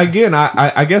and again,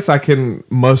 I guess I can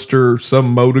muster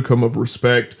some modicum of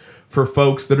respect for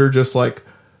folks that are just like,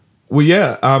 well,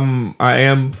 yeah, I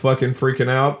am fucking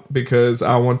freaking out because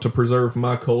I want to preserve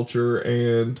my culture,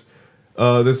 and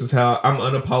this is how I'm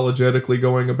unapologetically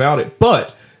going about it.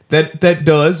 But that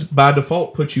does by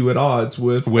default put you at odds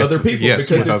with other people,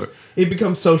 because it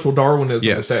becomes social Darwinism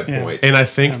at that point. And I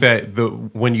think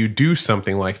that when you do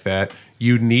something like that,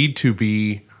 you need to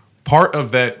be part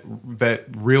of that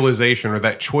realization or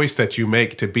that choice that you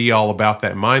make to be all about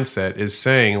that mindset is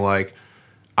saying like,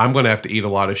 I'm going to have to eat a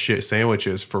lot of shit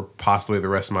sandwiches for possibly the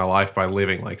rest of my life by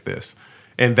living like this.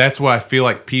 And that's why I feel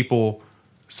like people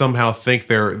somehow think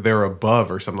they're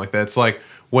above or something like that. It's like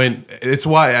it's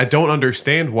why I don't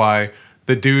understand why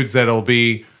the dudes that'll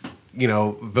be, you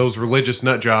know, those religious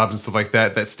nut jobs and stuff like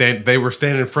that they were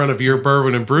standing in front of your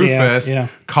bourbon and brew fest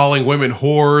calling women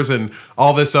whores and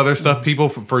all this other stuff, people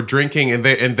for drinking, and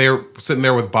they're sitting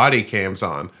there with body cams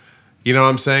on. You know what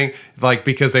I'm saying? Like,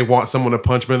 because they want someone to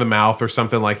punch them in the mouth or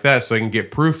something like that so they can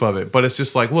get proof of it. But it's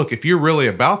just like, look, if you're really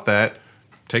about that,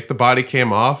 take the body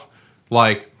cam off.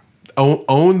 Like,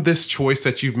 own this choice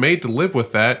that you've made to live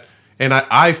with that. And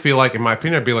I feel like, in my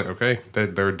opinion, I'd be like, okay,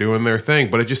 they're doing their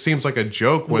thing. But it just seems like a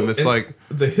joke when it's like...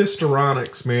 The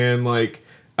histrionics, man, like...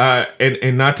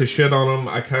 and not to shit on them,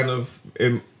 I kind of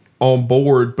am on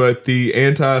board, but the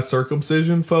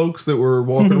anti-circumcision folks that were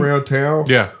walking around town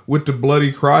with the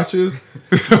bloody crotches,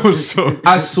 that was so...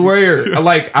 I swear,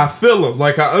 like, I feel them.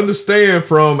 Like, I understand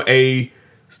from a,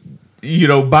 you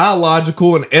know,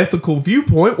 biological and ethical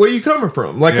viewpoint where you coming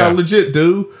from. Like, I legit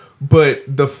do. But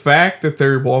the fact that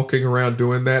they're walking around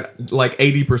doing that, like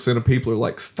 80% of people are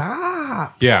like,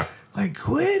 stop. Yeah. Like,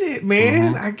 quit it,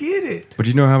 man. I get it. But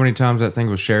you know how many times that thing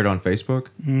was shared on Facebook?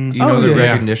 You know the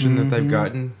recognition that they've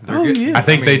gotten? I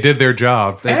think they did their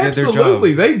job.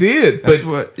 Absolutely, they did. That's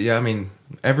I mean,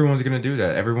 everyone's going to do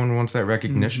that. Everyone wants that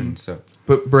recognition. So,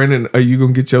 But, Brandon, are you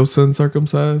going to get your son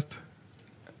circumcised?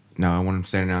 No, I want him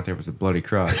standing out there with a bloody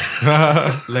cross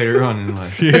later on in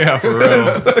life. Yeah, for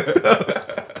real.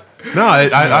 No,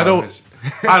 I don't.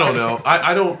 I don't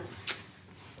know.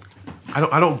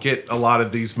 I don't get a lot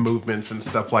of these movements and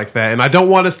stuff like that, and I don't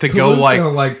want us to go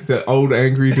like the old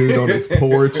angry dude on his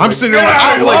porch. I'm sitting there like,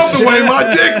 I love the way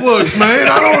my dick looks, man.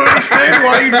 I don't understand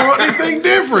why you'd want anything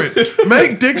different.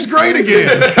 Make dicks great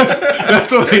again.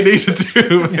 That's what they need to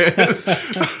do, man.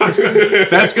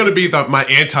 That's going to be my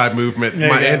anti-movement,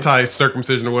 my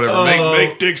anti-circumcision or whatever.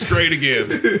 Make dicks great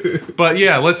again. But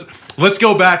yeah, let's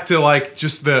go back to like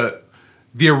just the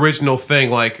original thing,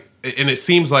 like. And it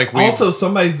seems like also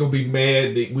somebody's gonna be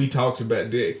mad that we talked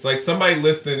about dicks. Like somebody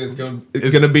listening is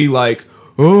gonna be like,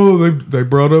 "Oh, they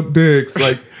brought up dicks."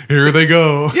 Like here they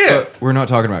go. Yeah, but we're not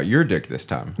talking about your dick this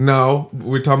time. No,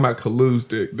 we're talking about Kalu's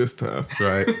dick this time. That's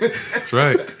right. That's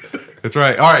right. That's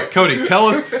right. All right, Cody, tell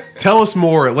us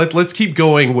more. Let's keep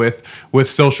going with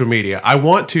social media. I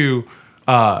want to.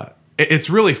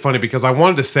 It's really funny because I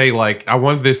wanted to say like I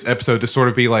wanted this episode to sort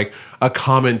of be like a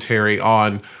commentary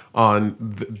on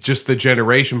just the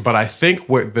generation, but I think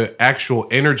what the actual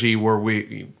energy where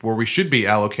we should be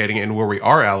allocating it and where we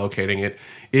are allocating it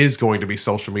is going to be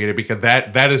social media, because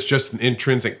that is just an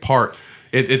intrinsic part.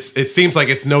 It seems like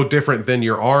it's no different than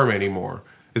your arm anymore.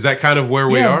 Is that kind of where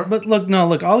we are? But look,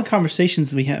 all the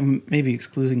conversations we have, maybe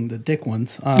excluding the dick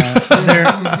ones,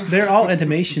 they're all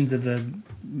intimations of the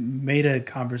meta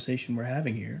conversation we're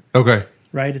having here. Okay.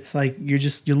 Right? It's like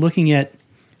you're looking at,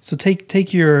 so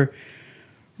take your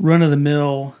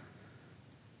run-of-the-mill,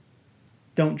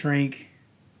 don't drink,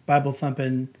 Bible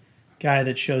thumping guy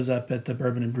that shows up at the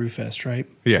Bourbon and Brew Fest, right?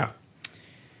 Yeah.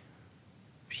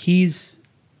 He's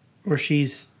or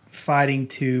she's fighting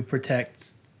to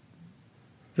protect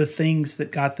the things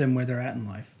that got them where they're at in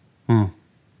life. You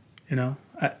know,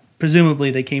 presumably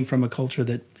they came from a culture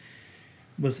that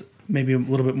was maybe a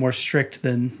little bit more strict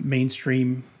than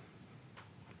mainstream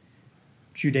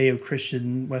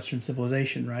Judeo-Christian Western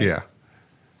civilization, right? Yeah.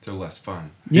 So less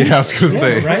fun. Yeah, I was going to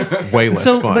say, right? Way less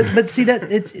fun. But see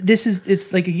that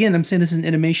it's like, again, I'm saying this is an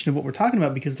intimation of what we're talking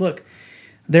about, because look,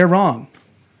 they're wrong.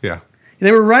 Yeah.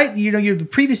 They were right. You know, the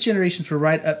previous generations were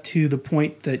right up to the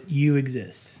point that you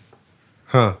exist.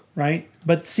 Right?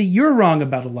 But see, you're wrong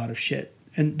about a lot of shit.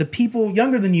 And the people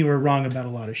younger than you are wrong about a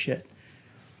lot of shit.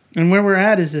 And where we're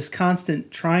at is this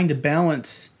constant trying to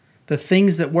balance the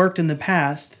things that worked in the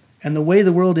past and the way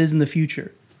the world is in the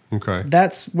future. Okay.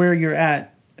 That's where you're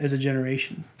at as a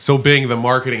generation. So being the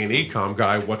marketing and e-com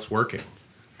guy, what's working?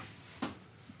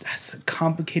 That's a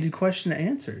complicated question to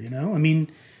answer, you know? I mean,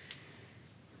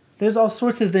 there's all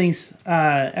sorts of things.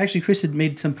 Actually, Chris had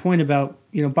made some point about,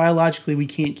 you know, biologically we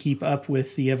can't keep up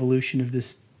with the evolution of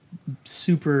this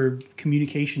super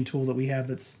communication tool that we have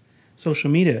that's social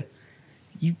media.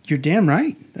 You're damn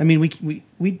right. I mean,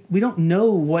 we don't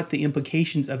know what the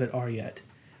implications of it are yet,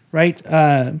 right?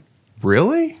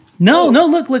 Really? No,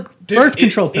 look, Dude, birth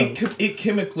control pills. It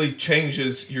chemically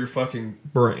changes your fucking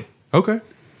brain. Okay.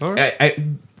 All right.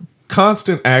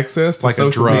 Constant access to Like a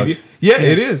social drug. media. Yeah,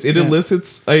 it is. It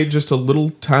elicits just a little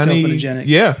tiny. Dopamine-genic.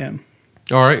 Yeah.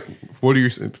 All right. What are you?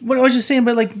 What I was just saying,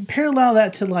 but like parallel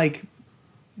that to like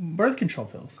birth control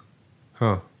pills.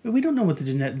 Huh. We don't know what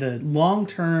the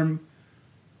long-term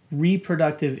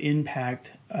reproductive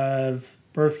impact of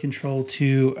birth control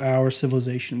to our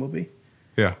civilization will be.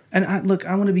 Yeah. And I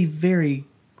want to be very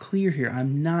clear here.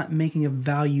 I'm not making a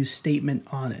value statement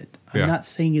on it. I'm not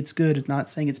saying it's good. I'm not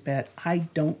saying it's bad. I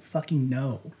don't fucking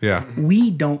know. Yeah.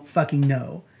 We don't fucking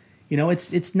know. You know,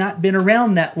 it's not been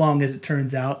around that long as it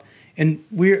turns out. And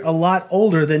we're a lot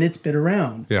older than it's been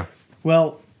around. Yeah.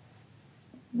 Well,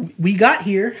 we got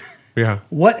here. Yeah.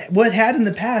 What had in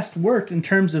the past worked in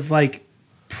terms of like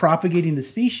propagating the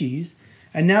species,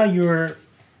 and now you're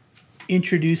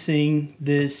introducing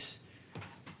this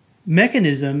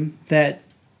mechanism that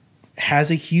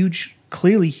has a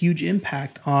clearly huge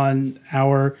impact on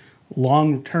our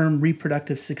long-term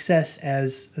reproductive success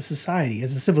as a society,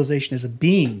 as a civilization, as a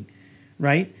being,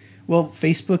 right? Well,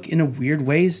 Facebook in a weird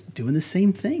way is doing the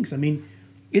same things. I mean,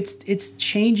 it's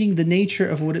changing the nature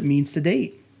of what it means to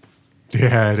date.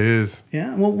 Yeah, it is.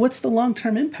 Yeah. Well, what's the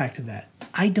long-term impact of that?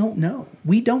 I don't know.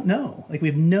 We don't know. Like, we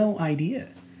have no idea.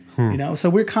 You know, so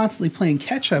we're constantly playing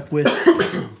catch up with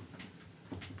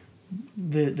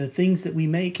the things that we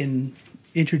make and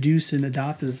introduce and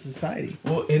adopt as a society.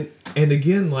 Well, and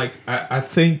again, like I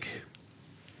think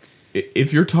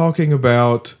if you're talking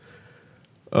about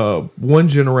one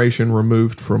generation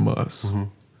removed from us,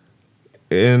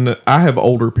 and I have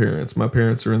older parents. My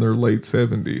parents are in their late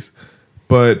 70s,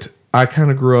 but I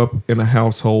kind of grew up in a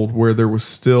household where there was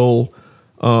still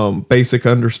basic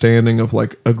understanding of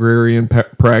like agrarian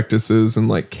practices and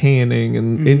like canning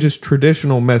and just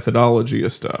traditional methodology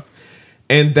of stuff.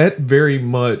 And that very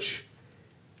much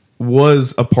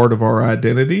was a part of our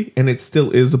identity, and it still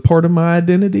is a part of my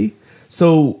identity.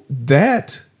 So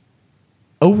that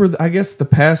over, I guess, the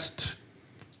past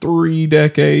 3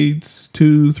 decades,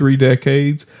 2-3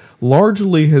 decades,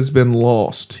 largely has been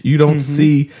lost. You don't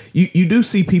see, you do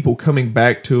see people coming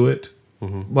back to it,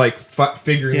 like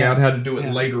figuring out how to do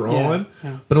it later on.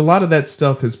 Yeah. But a lot of that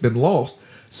stuff has been lost.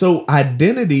 So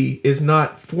identity is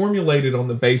not formulated on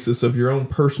the basis of your own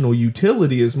personal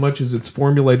utility as much as it's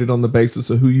formulated on the basis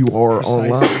of who you are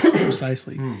online.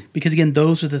 Precisely. Because again,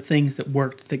 those are the things that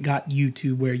worked, that got you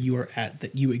to where you are at,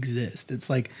 that you exist. It's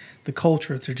like the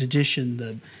culture, the tradition,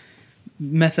 the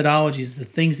methodologies, the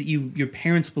things that your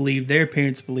parents believed, their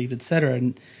parents believed, etc.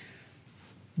 And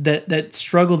that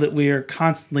struggle that we are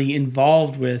constantly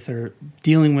involved with or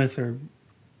dealing with, or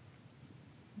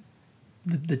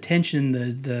the tension,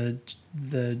 the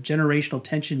generational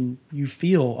tension you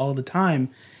feel all the time,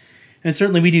 and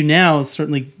certainly we do now,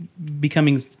 certainly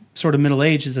becoming sort of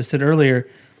middle-aged, as I said earlier,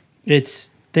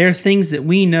 there are things that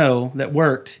we know that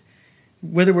worked,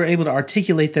 whether we're able to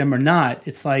articulate them or not.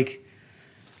 It's like,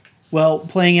 well,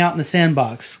 playing out in the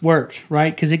sandbox worked,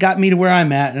 right? Because it got me to where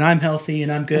I'm at, and I'm healthy,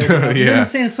 and I'm good. You know what I'm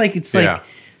saying? It's like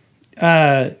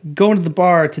going to the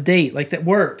bar to date, like that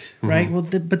worked, right? Well,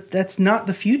 but that's not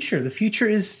the future. The future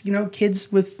is,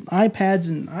 kids with iPads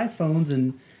and iPhones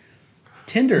and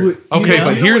Tinder. Okay,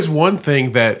 but here's one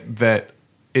thing that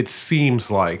it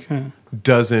seems like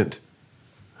doesn't.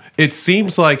 It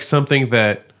seems like something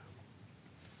that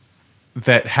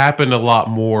happened a lot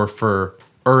more for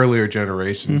earlier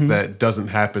generations that doesn't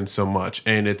happen so much,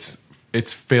 and it's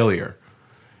failure,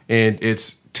 and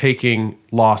it's taking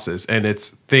losses, and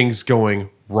it's things going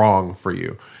wrong for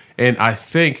you. And I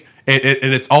think and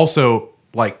it's also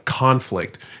like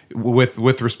conflict with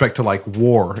respect to like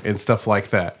war and stuff like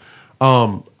that.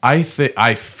 I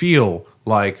feel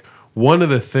like one of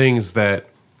the things that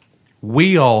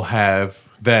we all have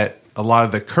that a lot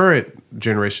of the current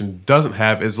generation doesn't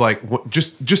have is like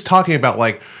just talking about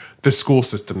like the school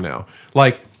system now.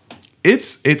 Like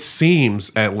it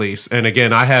seems, at least, and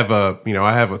again, I have a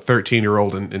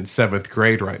 13-year-old in 7th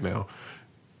grade right now.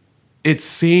 It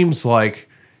seems like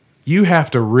you have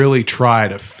to really try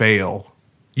to fail.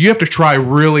 You have to try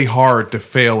really hard to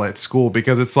fail at school,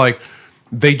 because it's like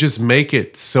they just make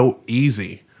it so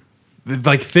easy.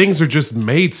 Like, things are just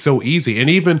made so easy. And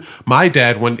even my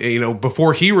dad, when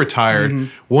before he retired,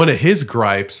 one of his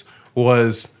gripes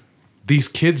was these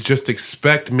kids just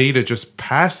expect me to just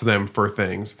pass them for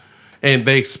things. And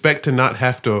they expect to not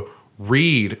have to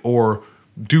read or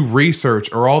do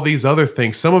research or all these other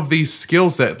things. Some of these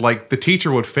skills that, like, the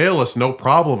teacher would fail us no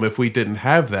problem if we didn't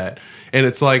have that. And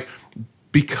it's like,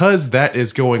 because that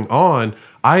is going on,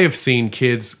 I have seen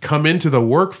kids come into the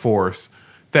workforce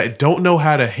that don't know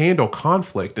how to handle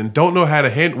conflict and don't know how to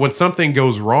handle when something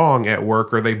goes wrong at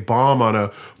work, or they bomb on a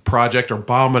project or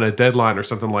bomb on a deadline or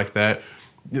something like that.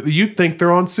 You'd think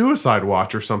they're on suicide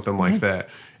watch or something like that.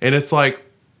 And it's like,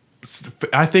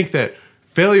 I think that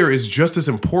failure is just as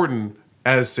important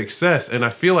as success. And I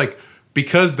feel like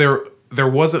because there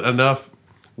wasn't enough,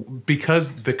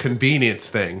 because the convenience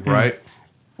thing, right?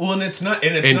 Well, and it's not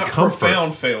comfort.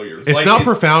 Profound failure. It's not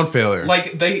profound failure.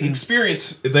 Like, they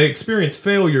experience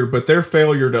failure, but their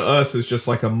failure to us is just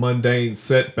like a mundane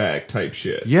setback type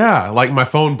shit. Yeah, like my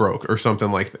phone broke or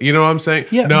something like that. You know what I'm saying?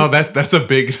 Yeah. No, that's a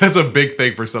big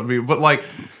thing for some people. But like,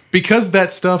 because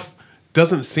that stuff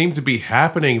doesn't seem to be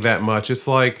happening that much, it's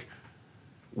like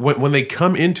when they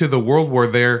come into the world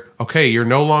where you're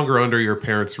no longer under your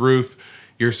parents' roof,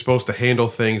 you're supposed to handle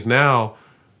things now.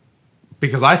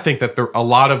 Because I think that a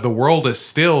lot of the world is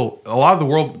still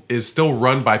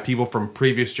run by people from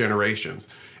previous generations.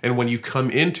 And when you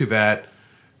come into that,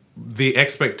 the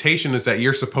expectation is that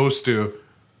you're supposed to,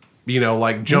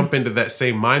 jump into that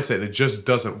same mindset. And it just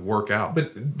doesn't work out.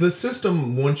 But the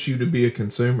system wants you to be a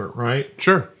consumer, right?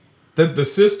 Sure. The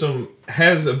system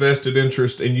has a vested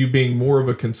interest in you being more of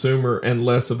a consumer and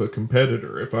less of a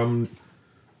competitor. If I'm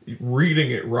reading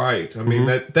it right, I mean,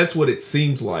 that's what it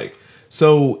seems like.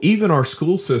 So even our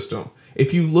school system,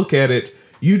 if you look at it,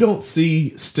 you don't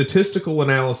see statistical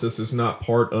analysis is not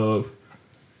part of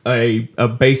a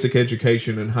basic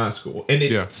education in high school. And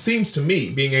it seems to me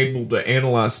being able to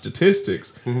analyze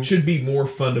statistics should be more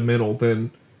fundamental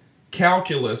than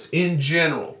calculus in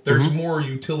general. There's more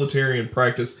utilitarian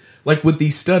practice, like with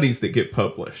these studies that get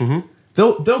published.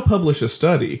 They'll publish a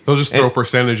study. They'll just throw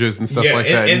percentages and stuff like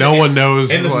that. No one knows.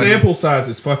 And the sample size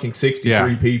is fucking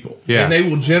 63 people. Yeah. And they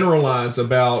will generalize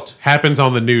about... Happens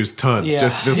on the news tons. Yeah.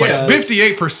 Just there's like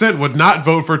 58% would not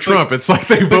vote for Trump. It's like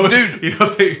they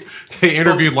voted... They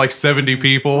interviewed like 70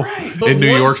 people in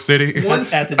New York City.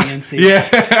 Once at the DNC. Yeah,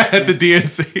 at the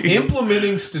DNC.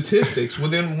 Implementing statistics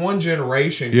within one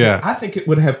generation, I think it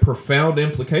would have profound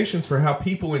implications for how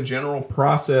people in general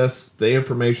process the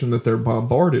information that they're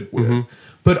bombarded with.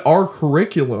 But our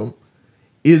curriculum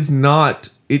is not,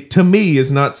 to me,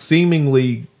 is not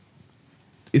seemingly,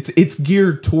 it's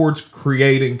geared towards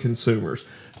creating consumers,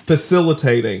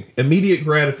 facilitating immediate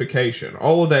gratification,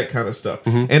 all of that kind of stuff.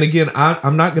 And again,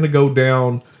 I'm not going to go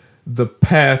down the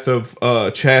path of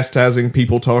chastising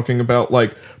people talking about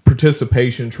like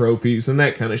participation trophies and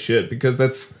that kind of shit, because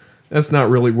that's not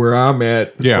really where I'm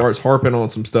at as far as harping on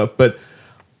some stuff. But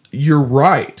you're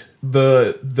right.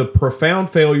 The profound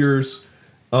failures,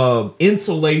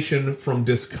 insulation from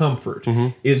discomfort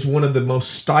is one of the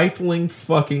most stifling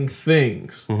fucking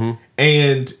things.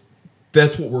 And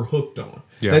that's what we're hooked on.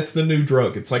 Yeah. That's the new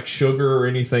drug. It's like sugar or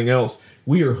anything else.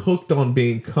 We are hooked on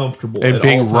being comfortable and at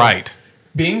being all times. right.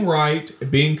 Being right,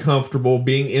 being comfortable,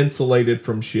 being insulated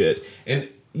from shit. And,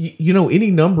 any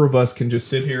number of us can just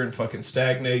sit here and fucking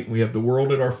stagnate. We have the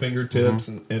world at our fingertips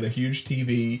and a huge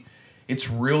TV. It's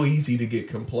real easy to get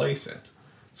complacent.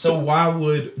 So why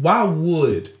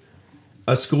would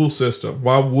a school system,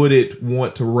 why would it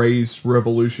want to raise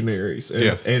revolutionaries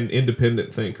and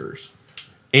independent thinkers?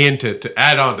 And to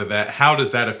add on to that, how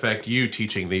does that affect you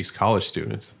teaching these college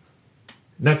students?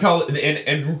 Now,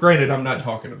 and granted, I'm not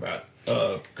talking about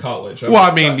college. I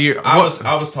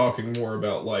was talking more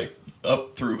about like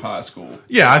up through high school.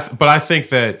 Yeah, but I think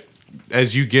that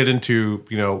as you get into,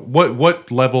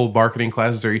 what level marketing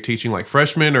classes are you teaching? Like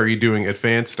freshmen, or are you doing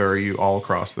advanced, or are you all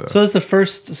across the... So it's the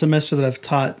first semester that I've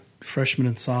taught freshman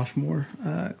and sophomore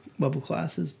level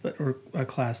classes, or a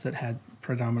class that had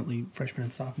predominantly freshmen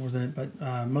and sophomores in it.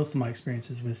 But most of my experience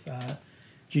is with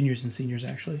juniors and seniors,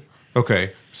 actually.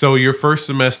 Okay. So your first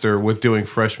semester with doing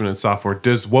freshman and sophomore,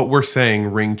 does what we're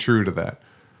saying ring true to that?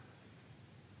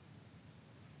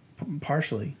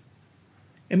 Partially.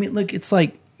 I mean, look, it's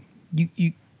like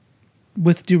you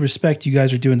with due respect, you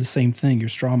guys are doing the same thing. You're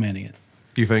strawmanning it.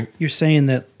 You think? You're saying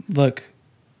that, look,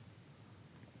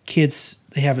 kids,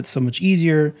 they have it so much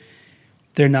easier.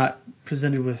 They're not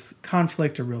presented with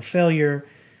conflict or real failure.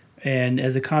 And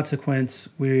as a consequence,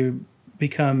 we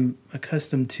become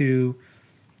accustomed to,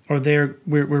 or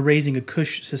we're raising a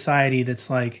cush society that's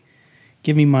like,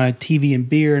 give me my TV and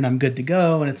beer and I'm good to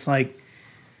go. And it's like,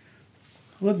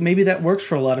 look, maybe that works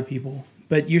for a lot of people,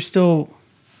 but you're still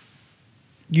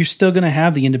going to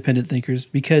have the independent thinkers,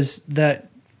 because that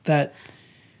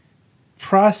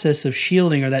process of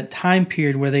shielding, or that time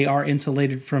period where they are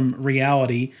insulated from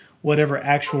reality, whatever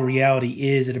actual reality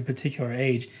is at a particular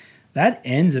age, that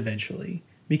ends eventually,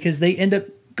 because they end up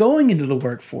going into the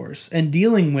workforce and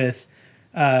dealing with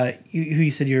who you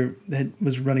said that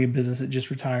was running a business that just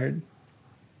retired.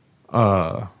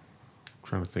 Trying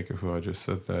to think of who I just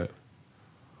said that.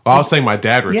 Well, I was saying my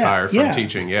dad retired from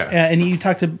teaching. Yeah, and you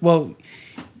talked to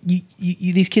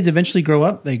these kids eventually grow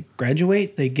up, they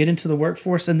graduate, they get into the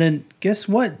workforce, and then guess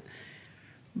what?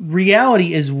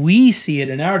 Reality as we see it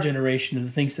in our generation, of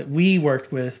the things that we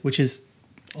worked with, which is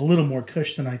a little more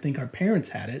cush than I think our parents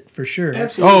had it, for sure.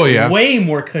 Absolutely. Oh, yeah. Way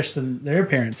more cush than their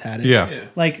parents had it. Yeah.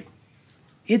 Like,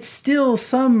 it's still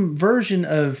some version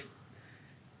of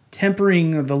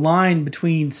tempering the line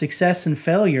between success and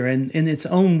failure in its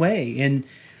own way. And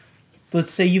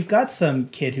let's say you've got some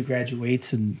kid who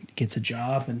graduates and gets a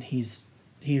job, and he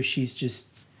or she's just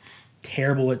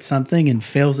terrible at something and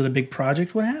fails at a big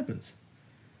project. What happens?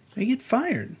 They get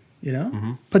fired,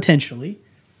 potentially.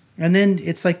 And then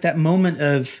it's like that moment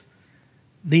of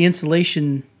the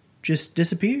insulation just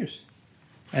disappears.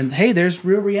 And hey, there's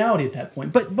real reality at that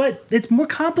point. But it's more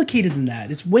complicated than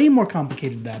that. It's way more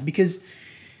complicated than that, because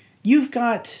you've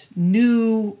got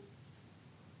new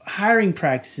hiring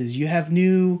practices. You have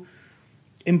new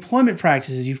employment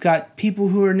practices. You've got people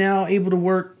who are now able to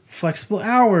work flexible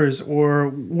hours or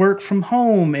work from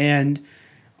home, and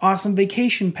awesome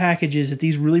vacation packages at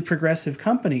these really progressive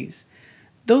companies.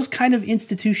 Those kind of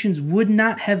institutions would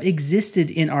not have existed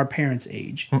in our parents'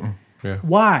 age. Yeah.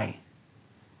 Why?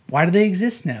 Why do they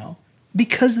exist now?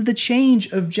 Because of the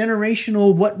change of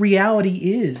generational what reality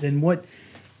is and what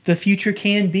the future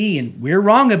can be. And we're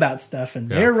wrong about stuff, and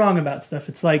they're wrong about stuff.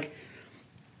 It's like,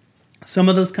 some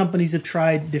of those companies have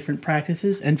tried different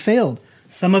practices and failed.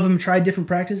 Some of them tried different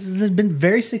practices and have been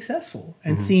very successful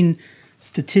and seen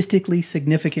statistically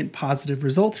significant positive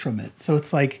results from it. So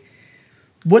it's like,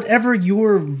 whatever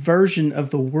your version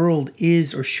of the world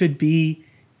is or should be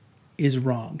is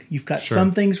wrong. You've got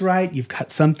some things right, you've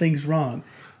got some things wrong,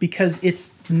 because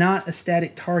it's not a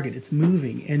static target. It's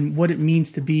moving. And what it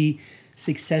means to be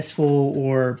successful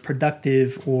or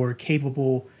productive or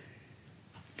capable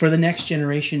for the next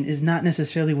generation is not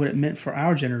necessarily what it meant for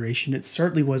our generation. It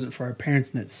certainly wasn't for our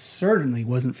parents, and it certainly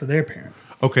wasn't for their parents.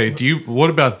 Okay, what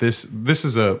about this? This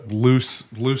is a loose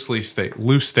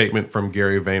statement from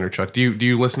Gary Vaynerchuk. Do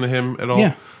you listen to him at all?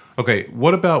 Yeah. Okay,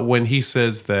 what about when he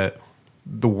says that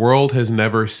the world has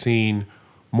never seen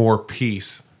more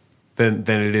peace than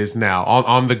it is now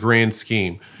on the grand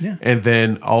scheme? Yeah. And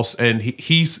then also, and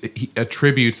he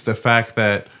attributes the fact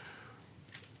that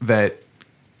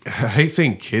I hate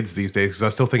saying kids these days because I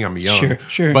still think I'm young.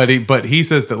 Sure. But he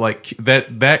says that like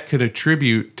that could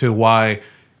attribute to why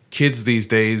kids these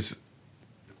days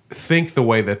think the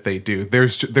way that they do.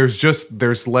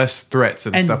 There's less threats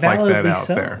and stuff like that out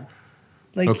there.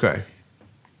 Like, okay.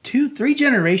 2-3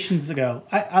 generations ago,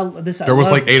 There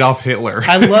was like Adolf Hitler.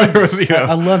 I love this.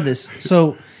 I love this.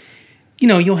 So,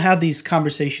 you'll have these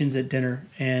conversations at dinner,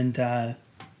 and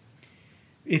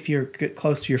if you're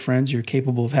close to your friends, you're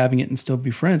capable of having it and still be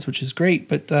friends, which is great.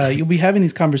 But you'll be having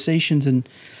these conversations, and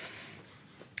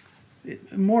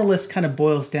it more or less kind of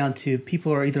boils down to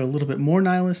people are either a little bit more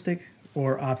nihilistic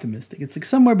or optimistic. It's like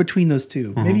somewhere between those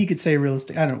two. Mm-hmm. Maybe you could say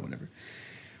realistic. I don't know, whatever.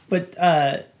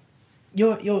 But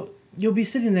you'll be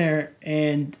sitting there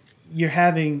and you're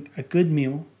having a good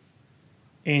meal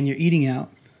and you're eating out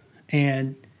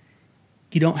and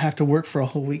you don't have to work for a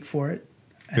whole week for it.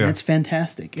 And that's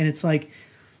fantastic. And it's like,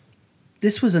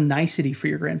 this was a nicety for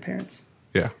your grandparents.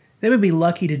 Yeah. They would be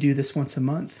lucky to do this once a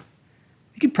month.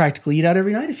 You could practically eat out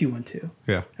every night if you want to.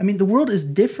 Yeah. I mean, the world is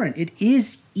different. It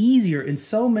is easier in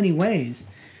so many ways,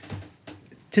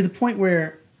 to the point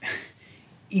where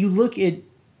you look at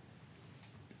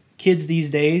kids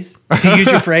these days, to use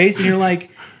your phrase, and you're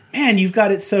like, man, you've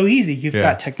got it so easy. You've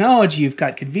got technology, you've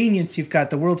got convenience, you've got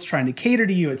the world's trying to cater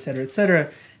to you, et cetera, et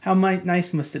cetera. How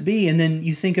nice must it be? And then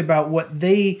you think about what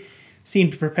they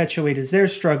seem to perpetuate as their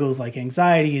struggles, like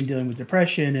anxiety and dealing with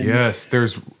depression. And yes,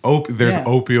 there's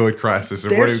opioid crisis, or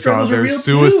their what do you call it? There's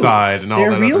suicide and all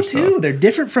that other stuff. They're real too. They're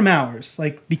different from ours,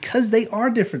 like, because they are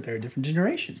different. They're a different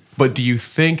generation. But do you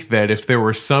think that if there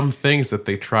were some things that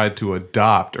they tried to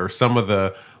adopt, or some of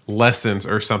the lessons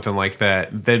or something like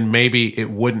that, then maybe it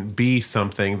wouldn't be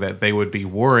something that they would be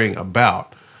worrying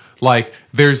about. Like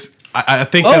I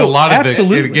think that a lot of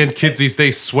the kids these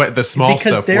days sweat the small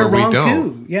because stuff they're where wrong we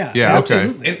don't. Too. Yeah,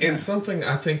 absolutely. Okay. And something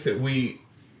I think that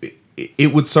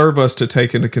it would serve us to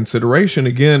take into consideration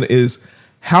again is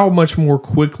how much more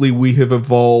quickly we have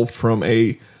evolved from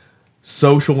a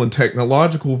social and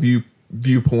technological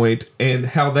viewpoint, and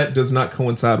how that does not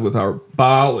coincide with our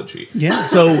biology. Yeah.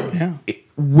 So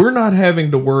we're not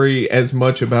having to worry as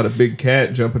much about a big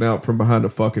cat jumping out from behind a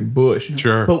fucking bush.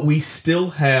 Sure. But we still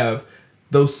have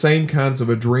those same kinds of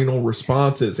adrenal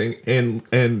responses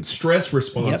and stress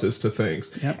responses to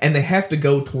things. Yep. And they have to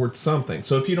go towards something.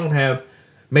 So if you don't have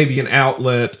maybe an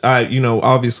outlet,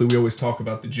 obviously we always talk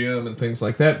about the gym and things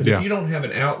like that, but if you don't have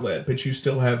an outlet, but you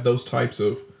still have those types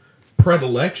of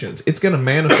predilections, it's going to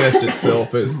manifest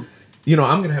itself as, I'm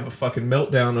going to have a fucking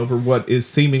meltdown over what is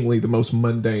seemingly the most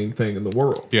mundane thing in the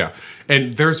world. Yeah.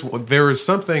 And there is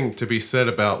something to be said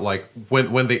about like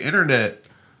when the internet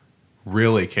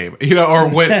really came, or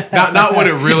when not when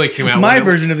it really came out. My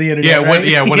version of the internet. When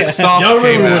it soft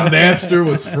came out. When Napster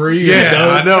was free.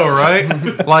 Yeah, I know,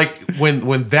 right? Like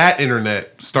when that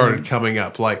internet started coming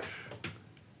up, like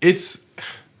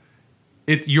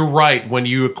you're right when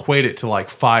you equate it to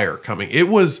like fire coming.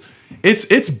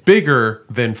 It's bigger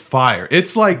than fire.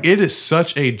 It's like it is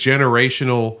such a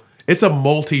it's a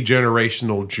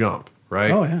multi-generational jump, right?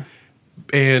 Oh yeah.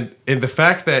 And the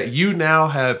fact that you now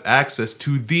have access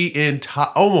to the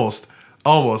entire almost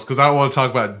because I don't want to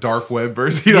talk about dark web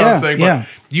versus what I'm saying, but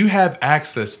you have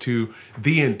access to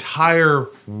the entire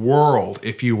world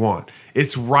if you want.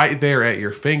 It's right there at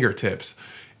your fingertips.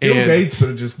 Bill Gates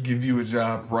better just give you a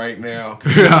job right now.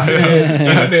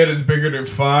 Internet is bigger than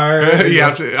fire.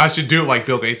 I should do it like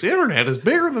Bill Gates. The internet is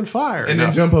bigger than fire. And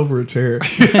then jump over a chair.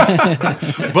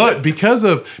 But because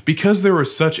there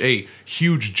was such a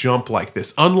huge jump like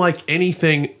this, unlike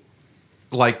anything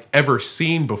like ever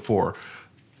seen before,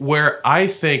 where I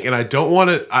think, and I don't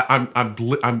want to,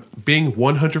 I'm being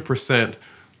 100%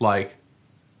 like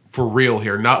for real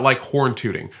here, not like horn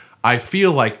tooting. I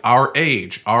feel like our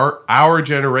age, our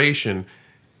generation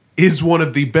is one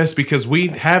of the best because we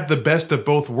have the best of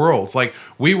both worlds. Like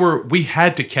we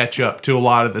had to catch up to a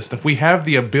lot of this stuff. We have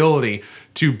the ability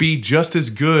to be just as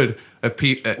good at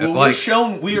people. Well,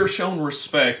 we are shown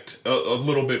respect a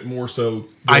little bit more so.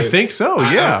 I think so.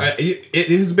 Yeah, it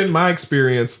has been my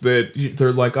experience that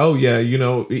they're like, oh yeah,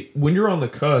 when you're on the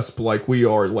cusp, like we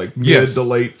are, like mid to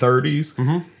late 30s.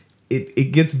 Mm-hmm.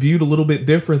 It gets viewed a little bit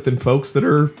different than folks that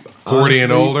are 40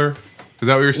 and older. Is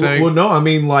that what you're saying? Well, no, I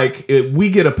mean, like, we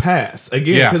get a pass.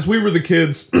 Again, because we were the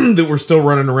kids that were still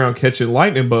running around catching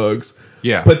lightning bugs.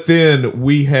 Yeah. But then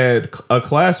we had a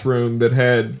classroom that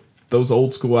had those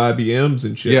old school IBMs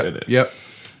and shit in it. Yep.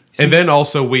 And then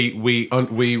also we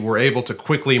were able to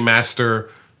quickly master,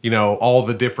 all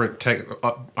the different tech.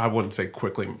 I wouldn't say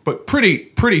quickly, but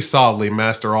pretty solidly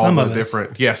master all the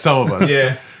different. Yeah, some of us.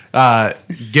 Yeah.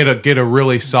 Get a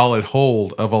really solid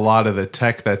hold of a lot of the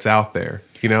tech that's out there,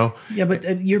 Yeah,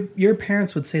 but your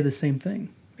parents would say the same thing,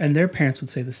 and their parents would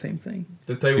say the same thing.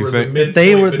 That they were the midpoint.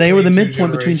 They were the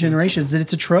midpoint between generations. That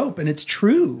it's a trope, and it's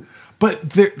true.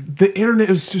 But the internet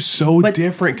is just so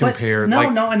different compared. No,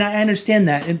 and I understand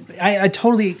that, and I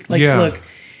totally look.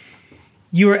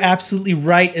 You are absolutely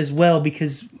right as well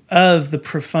because of the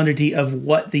profundity of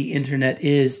what the internet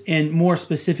is, and more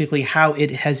specifically how it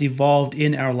has evolved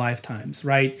in our lifetimes,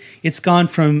 right? It's gone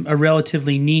from a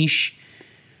relatively niche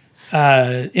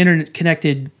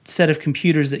internet-connected set of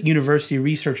computers that university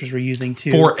researchers were using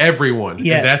to... For everyone.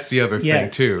 Yes. And that's the other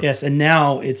thing, too. Yes, and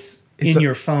now it's in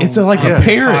your phone. It's like a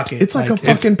parent. Pocket. It's like a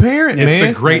fucking parent, man.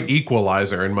 It's the great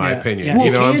equalizer, in my opinion. Yeah. Well,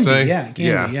 you know what I'm saying?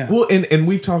 Yeah. Well, and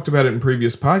we've talked about it in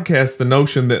previous podcasts, the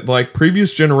notion that like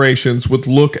previous generations would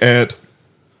look at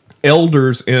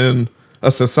elders in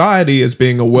a society as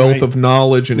being a wealth of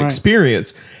knowledge and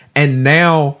experience. And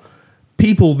now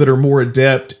people that are more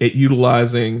adept at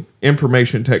utilizing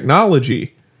information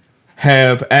technology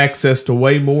have access to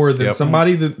way more than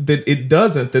somebody that it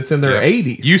doesn't, that's in their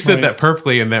 80s. You said that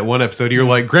perfectly in that one episode. You're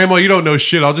like, Grandma, you don't know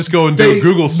shit. I'll just go and do a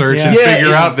Google search and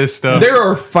figure out this stuff. There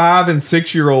are 5 and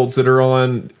 6 year olds that are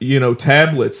on,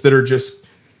 tablets that are just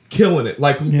killing it.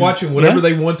 Like watching whatever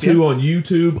they want to on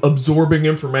YouTube, absorbing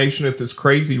information at this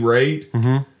crazy rate.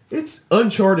 Mm-hmm. It's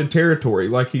uncharted territory,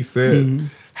 like he said. Mm-hmm.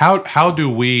 How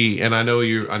do we, and I know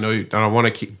you, and I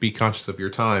want to be conscious of your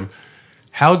time.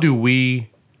 How do we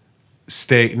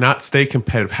not stay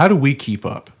competitive? How do we keep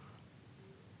up?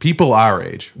 People our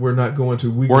age. We're not going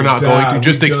to. We're not going to.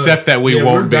 Just accept that we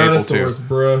won't be able to.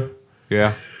 Bruh.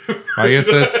 Yeah. I guess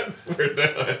that's... We're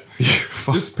done.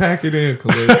 Just pack it in,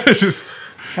 Khalid. Just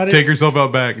take yourself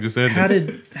out back and just end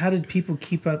it. How did people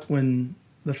keep up when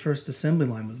the first assembly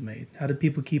line was made? How did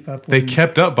people keep up? They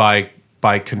kept up by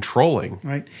controlling.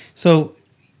 Right. So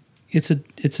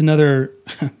it's another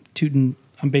tooting.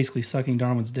 I'm basically sucking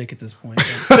Darwin's dick at this point.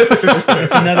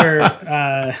 It's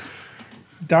another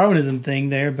Darwinism thing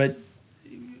there, but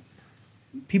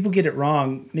people get it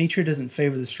wrong. Nature doesn't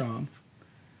favor the strong.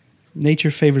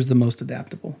 Nature favors the most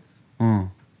adaptable.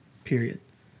 Period.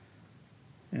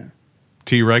 Yeah.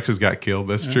 T-Rexes got killed.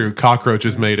 That's true.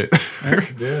 Cockroaches made it.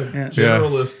 Yeah.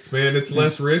 Generalists, man. It's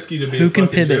less risky to be Who a can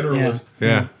fucking pivot? generalist.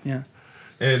 Yeah.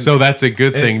 And So that's a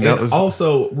good thing. And, That and was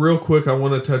also, real quick, I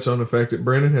want to touch on the fact that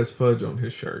Brandon has fudge on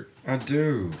his shirt. I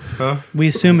do. We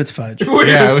assume it's fudge.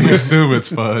 yeah, we assume it's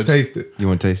fudge. Taste it. You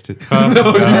want to taste it? No,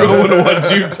 I want to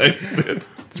watch you taste it.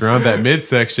 It's around that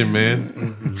midsection,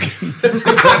 man.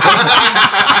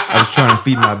 I was trying to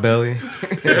feed my belly.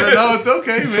 Yeah, no, it's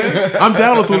okay, man. I'm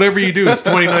down with whatever you do. It's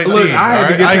 2019. Look,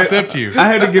 I accept you. I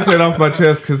had to get that off my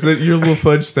chest because your little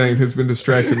fudge stain has been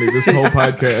distracting me this whole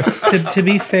podcast. To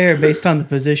be fair, based on the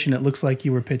position, it looks like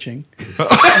you were pitching.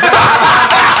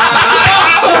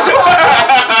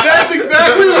 That's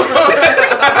exactly what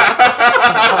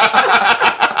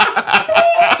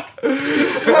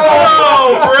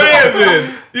Oh,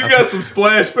 Brandon! You got some I've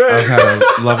splashbacks. had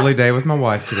a lovely day with my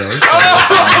wife today.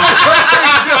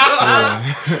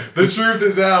 the truth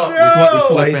is out. We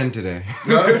slept in today.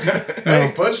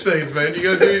 Hey, fudge stains, man. You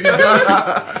gotta do your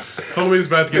homie's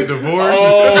about to get divorced.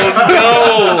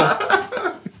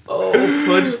 Oh,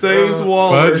 fudge stains,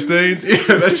 Waller. Fudge stains?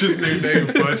 Yeah, that's his new name,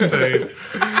 Fudge Stain.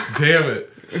 Damn it.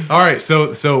 All right,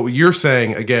 so you're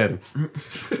saying, again,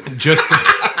 just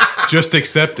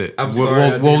accept it. I'm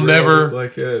sorry. We'll never...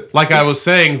 like it. Like I was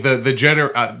saying,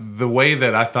 the way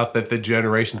that I thought that the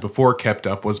generations before kept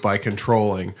up was by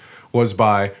controlling, was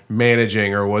by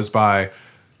managing, or was by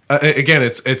again,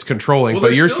 it's controlling. Well, but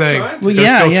they're you're still saying trying to. Well, they're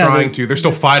yeah, still yeah, trying to. They're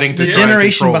still fighting to The try and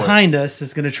generation control it. behind us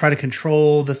is going to try to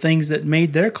control the things that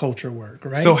made their culture work,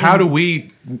 right? So how do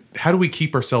we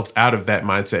keep ourselves out of that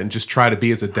mindset and just try to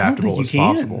be as I don't adaptable think as you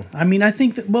can. possible? I mean, I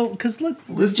think that because look,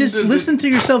 Listen listen to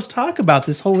yourselves talk about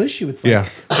this whole issue. It's like Yeah.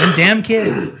 them damn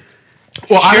kids.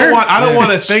 Well, Sure. I don't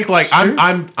want to think like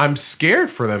I'm scared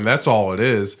for them. That's all it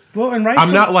is. Well, and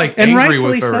I'm not like and angry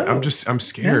rightfully with her. so. I'm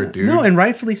scared, Yeah. dude. No, and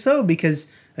rightfully so, because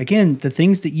again, the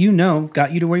things that you know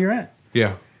got you to where you're at,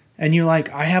 yeah. and you're like,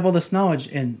 I have all this knowledge,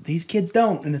 and these kids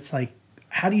don't, and it's like,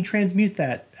 how do you transmute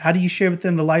that? How do you share with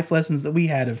them the life lessons that we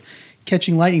had of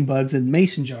catching lightning bugs in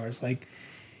mason jars? Like,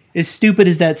 as stupid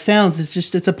as that sounds,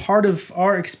 it's a part of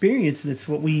our experience, and it's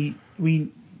what we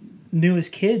knew as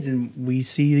kids, and we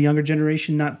see the younger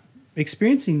generation not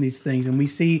experiencing these things, and we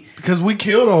see Because we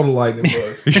killed all the lightning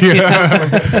bugs.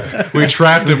 We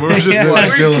trapped him. We were just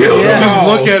like, killed just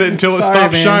look at it until it Sorry,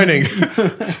 stops man. shining.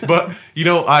 But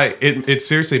it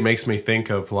seriously makes me think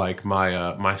of like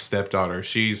my stepdaughter.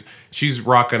 She's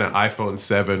rocking an iPhone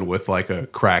 7 with like a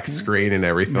cracked screen and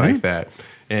everything like that.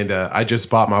 And I just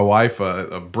bought my wife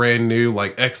a brand new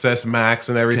like XS Max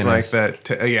and everything like 10S. that.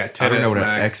 10S I don't know what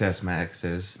Max. an XS Max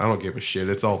is. I don't give a shit.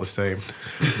 It's all the same.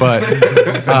 But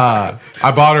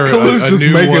I bought her Khalid's a just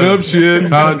new making one. up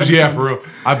shit. Yeah, for real.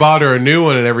 I bought her a new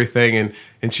one and everything,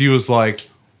 and she was like,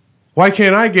 "Why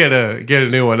can't I get a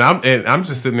new one?" I'm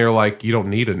just sitting there like, you don't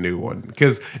need a new one,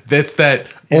 because that's that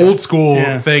old school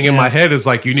thing in my head is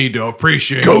like, you need to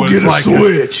appreciate. Go what get it's a like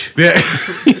switch. Yeah,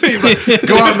 he's like,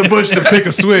 go out in the bush to pick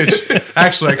a switch.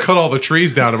 Actually, I cut all the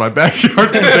trees down in my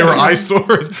backyard because they were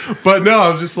eyesores. But no, I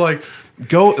was just like,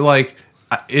 go like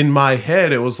in my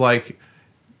head, it was like,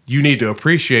 you need to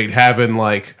appreciate having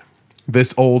like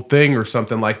this old thing or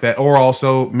something like that, or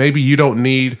also maybe you don't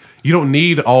need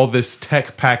all this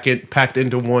tech packed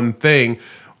into one thing.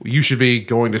 You should be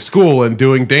going to school and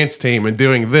doing dance team and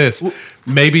doing this.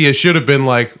 Maybe it should have been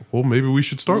like, well, maybe we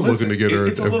should start looking to get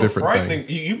It's a a little different frightening.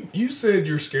 thing. You said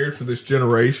you're scared for this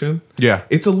generation. Yeah.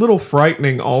 It's a little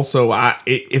frightening also.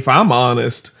 If I'm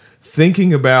honest,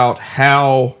 thinking about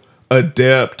how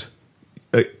adept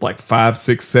like 5,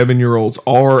 6, 7-year-olds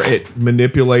are at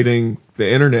manipulating the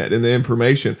internet and the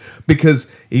information,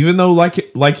 because even though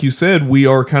like you said, we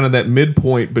are kind of that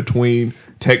midpoint between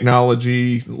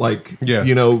technology, like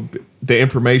the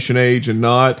information age and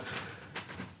not.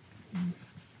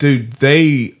 Dude,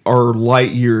 they are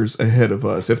light years ahead of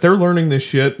us. If they're learning this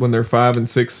shit when they're 5 and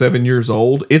 6, 7 years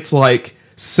old, it's like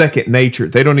second nature.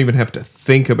 They don't even have to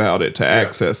think about it to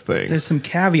access things. There's some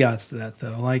caveats to that,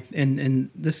 though. Like,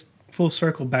 and this full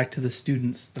circle back to the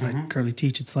students that I currently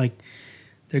teach. It's like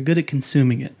they're good at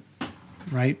consuming it,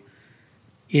 right?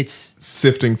 it's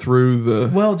sifting through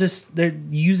the. just they're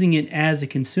using it as a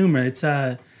consumer. It's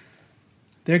they're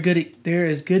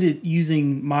as good at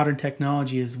using modern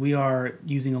technology as we are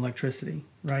using electricity,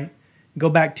 right? Go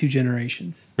back 2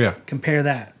 generations. Yeah. Compare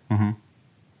that. Mm-hmm.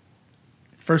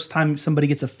 First time somebody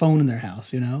gets a phone in their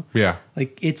house, Yeah.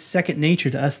 like it's second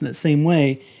nature to us in that same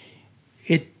way.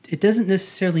 It doesn't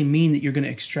necessarily mean that you're going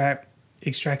to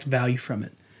extract value from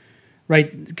it,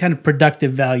 right? The kind of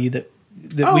productive value that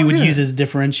we would use as a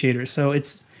differentiator. So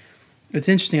it's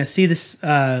interesting. I see this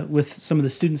with some of the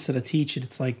students that I teach.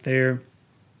 It's like they're,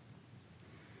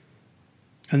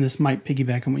 and this might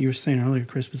piggyback on what you were saying earlier,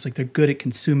 Chris, but it's like they're good at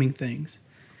consuming things.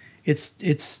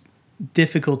 It's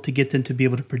difficult to get them to be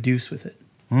able to produce with it.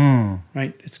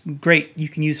 Right? It's great. You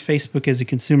can use Facebook as a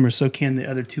consumer, so can the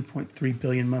other 2.3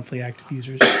 billion monthly active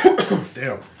users.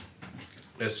 Damn.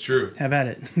 That's true. Have at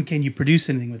it. Can you produce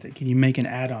anything with it? Can you make an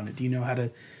ad on it? Do you know how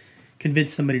to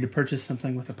convince somebody to purchase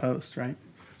something with a post, right?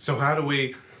 So how do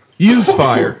we Use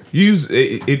fire. Use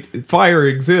it. Fire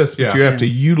exists, but you have to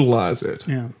utilize it.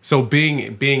 Yeah. So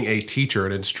being a teacher,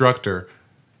 an instructor,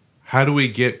 how do we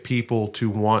get people to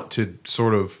want to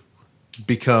sort of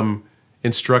become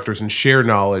instructors and share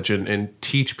knowledge and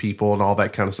teach people and all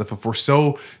that kind of stuff? If we're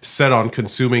so set on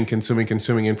consuming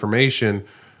information,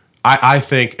 I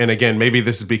think, and again, maybe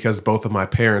this is because both of my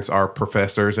parents are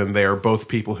professors and they are both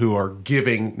people who are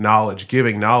giving knowledge.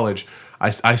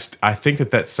 I think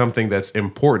that's something that's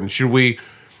important. Should we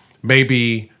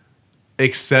maybe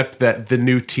accept that the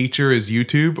new teacher is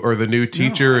YouTube or the new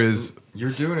teacher is...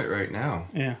 You're doing it right now.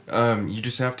 Yeah. You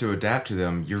just have to adapt to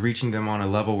them. You're reaching them on a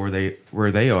level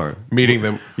where they are. Meeting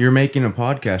them. You're making a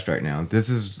podcast right now. This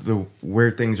is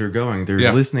where things are going.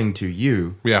 They're listening to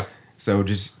you. Yeah. So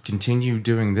just continue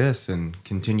doing this and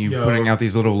continue putting out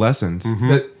these little lessons.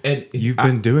 And You've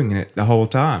been doing it the whole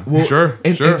time. Well, Sure.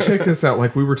 And check this out.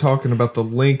 Like we were talking about the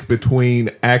link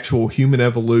between actual human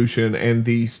evolution and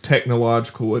these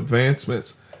technological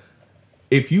advancements.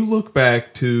 If you look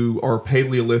back to our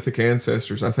Paleolithic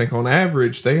ancestors, I think on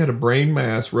average they had a brain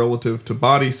mass relative to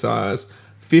body size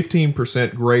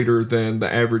 15% greater than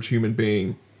the average human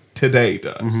being today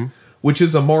does, which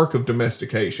is a mark of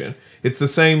domestication. It's the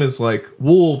same as like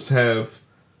wolves have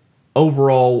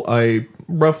overall a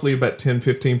roughly about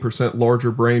 10-15%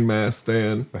 larger brain mass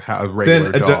than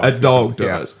a dog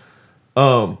does.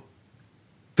 That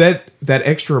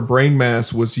extra brain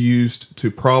mass was used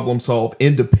to problem solve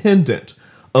independent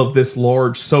of this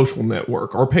large social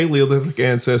network. Our Paleolithic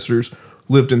ancestors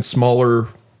lived in smaller,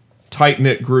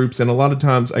 tight-knit groups, and a lot of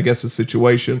times, I guess, a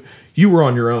situation, you were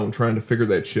on your own trying to figure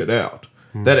that shit out.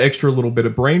 That extra little bit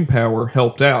of brain power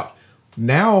helped out.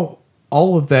 Now,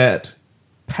 all of that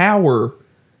power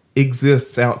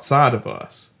exists outside of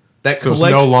us. So it's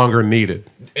no longer needed.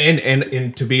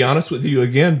 And to be honest with you,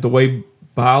 again, the way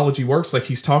biology works, like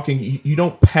he's talking, you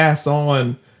don't pass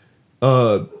on...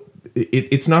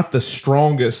 It's not the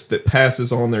strongest that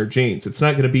passes on their genes. It's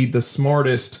not going to be the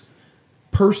smartest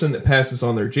person that passes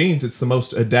on their genes. It's the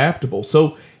most adaptable.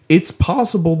 So it's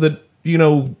possible that,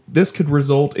 this could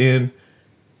result in...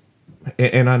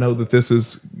 And I know that this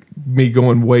is me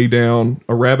going way down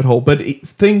a rabbit hole, but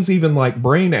things even like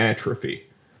brain atrophy.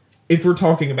 If we're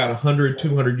talking about 100,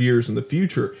 200 years in the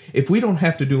future, if we don't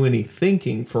have to do any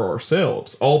thinking for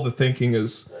ourselves, all the thinking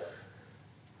is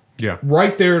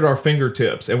right there at our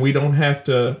fingertips, and we don't have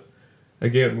to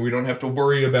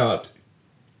worry about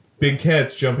big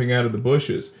cats jumping out of the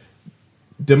bushes.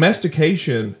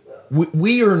 Domestication,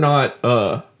 we are not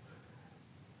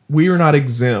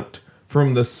exempt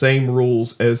from the same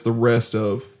rules as the rest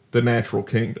of the natural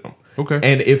kingdom. Okay.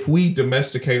 And if we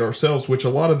domesticate ourselves, which a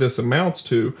lot of this amounts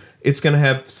to, it's going to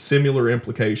have similar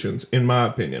implications, in my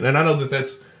opinion. And I know that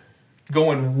that's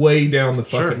going way down the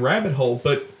fucking rabbit hole,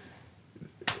 but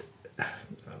I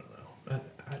don't know.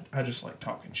 I just like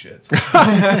talking shit. Do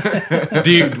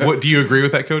you agree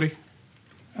with that, Cody?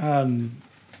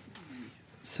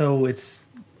 So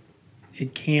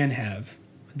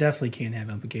definitely can have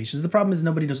implications. The problem is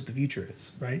nobody knows what the future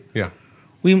is, right? Yeah.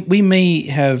 We may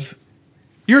have...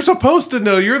 You're supposed to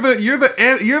know. You're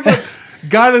the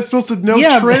guy that's supposed to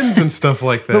know trends and stuff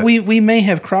like that. But we may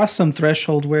have crossed some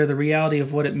threshold where the reality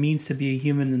of what it means to be a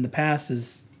human in the past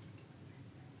is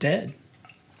dead.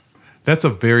 That's a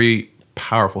very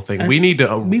powerful thing. We need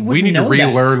to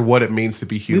relearn what it means to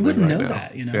be human. We wouldn't know now.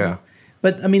 that, Yeah.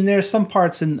 But I mean, there are some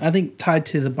parts, and I think tied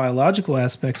to the biological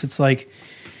aspects, it's like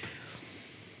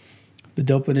the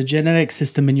dopaminergic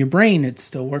system in your brain. It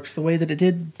still works the way that it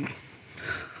did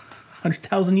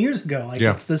 100,000 years ago.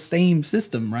 It's the same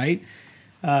system, right?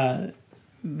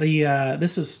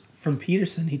 This is from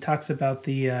Peterson. He talks about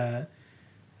the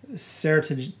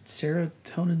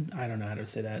serotonin. I don't know how to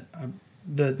say that.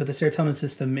 But the serotonin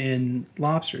system in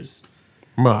lobsters.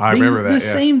 Well, I remember that. The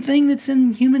same thing that's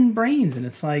in human brains, and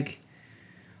it's like,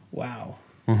 wow,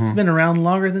 it's been around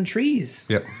longer than trees.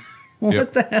 Yep.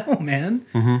 What the hell, man?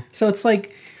 So it's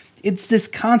like, it's this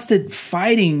constant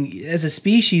fighting as a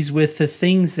species with the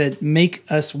things that make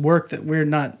us work that we're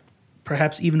not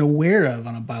perhaps even aware of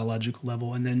on a biological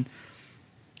level, and then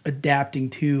adapting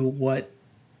to what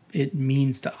it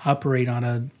means to operate on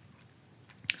a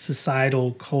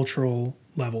societal, cultural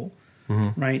level,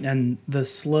 right? And the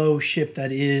slow shift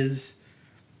that is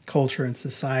culture and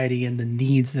society, and the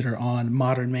needs that are on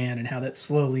modern man, and how that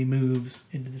slowly moves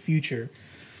into the future,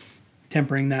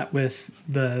 tempering that with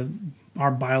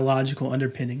our biological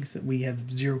underpinnings that we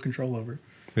have zero control over.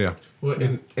 Yeah. Well,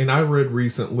 and I read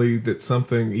recently that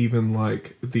something even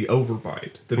like the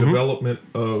overbite, the development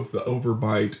of the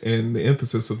overbite and the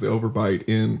emphasis of the overbite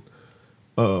in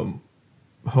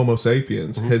Homo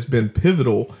sapiens has been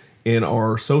pivotal in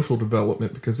our social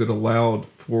development, because it allowed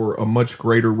for a much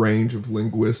greater range of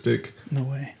linguistic. No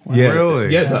way. Wow. Yeah,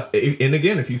 Really? Yeah. And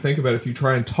again, if you think about it, if you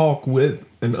try and talk with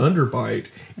an underbite,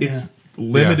 it's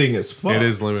limiting as fuck. It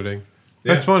is limiting.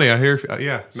 That's funny. I hear.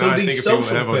 Yeah. So I these think of people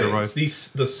social that have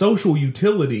things, the social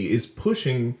utility is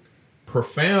pushing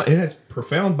profound. It has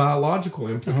profound biological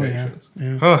implications.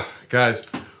 Guys,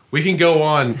 we can go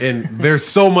on, and there's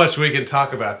so much we can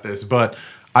talk about this, but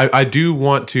I do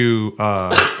want to.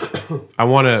 I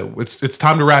want to. It's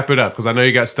time to wrap it up, because I know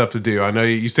you got stuff to do. I know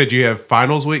you said you have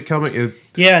finals week coming.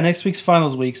 Yeah, next week's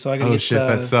finals week, so I gotta get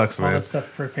that sucks, all man. that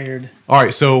stuff prepared. All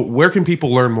right, so where can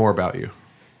people learn more about you?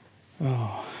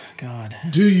 Oh God.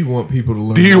 Do you want people to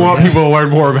learn? Do you want people to learn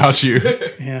more about you?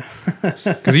 Yeah.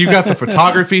 Because you've got the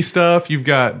photography stuff. You've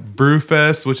got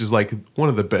Brewfest, which is like one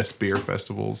of the best beer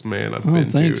festivals, man, I've been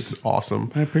thanks. to. It's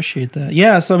awesome. I appreciate that.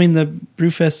 Yeah, so I mean, the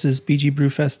Brewfest is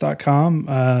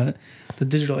bgbrewfest.com. The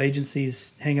digital agency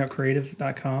is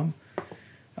hangoutcreative.com.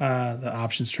 The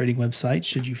options trading website,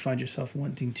 should you find yourself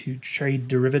wanting to trade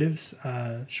derivatives,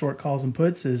 short calls and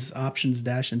puts, is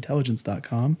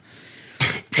options-intelligence.com.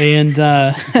 And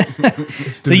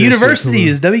the university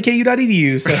is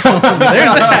wku.edu. So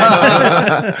there's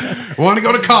that. Want to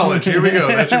go to college? Here we go.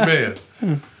 That's your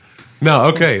man. No,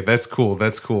 okay, that's cool.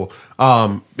 That's cool.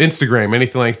 Instagram,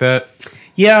 anything like that?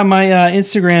 Yeah, my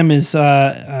Instagram is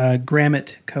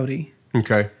Grammit Cody.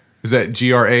 Okay, is that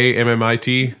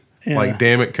GRAMMIT? Yeah. Like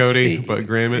damn it, Cody, but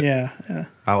Grammit. Yeah.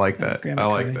 I like that. Grammit I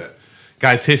like Cody. that.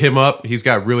 Guys, hit him up. He's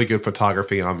got really good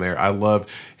photography on there. I love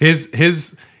his.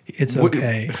 It's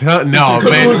okay. No,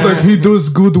 It was man. like he does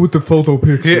good with the photo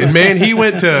picture. Man, he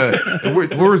went to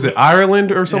where was it?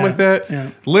 Ireland or something like that. Yeah.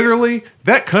 Literally,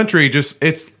 that country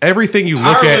it's everything you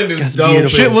look Ireland at. is dope dope.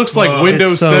 as Shit looks like fuck.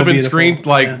 Windows It's so 7 beautiful. screen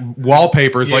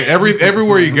wallpapers. Like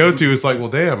everywhere you go to, it's like, well,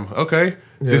 damn, okay,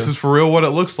 this is for real what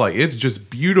it looks like. It's just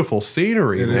beautiful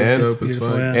scenery, It is man. dope as beautiful,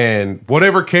 fuck. yeah. And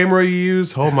whatever camera you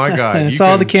use, oh my god, It's you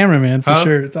all can- the camera, man, for Huh?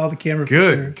 sure. It's all the camera for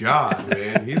Good sure. God,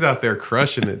 man. He's out there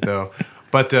crushing it, though.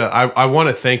 But I want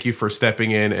to thank you for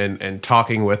stepping in and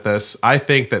talking with us. I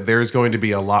think that there's going to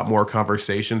be a lot more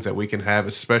conversations that we can have,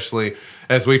 especially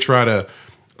as we try to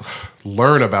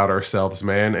learn about ourselves,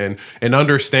 man, and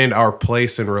understand our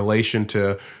place in relation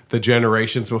to the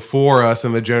generations before us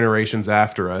and the generations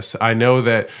after us. I know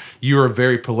that you are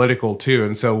very political, too,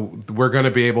 and so we're going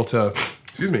to be able to...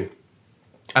 Excuse me.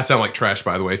 I sound like trash,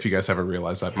 by the way, if you guys haven't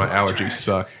realized that. My allergies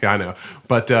suck. Yeah, I know.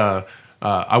 But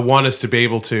I want us to be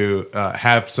able to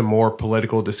have some more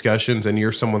political discussions, and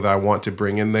you're someone that I want to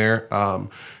bring in there. And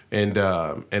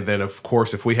then, of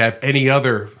course, if we have any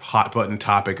other hot button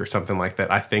topic or something like that,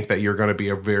 I think that you're going to be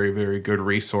a very, very good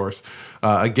resource.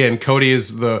 Again, Cody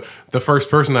is the first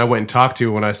person I went and talked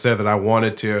to when I said that I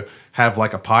wanted to have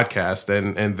like a podcast,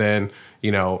 and then,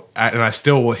 you know, and I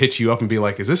still will hit you up and be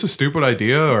like, is this a stupid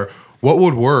idea, or what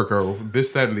would work, or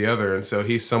this, that, and the other. And so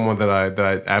he's someone that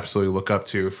I absolutely look up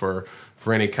to for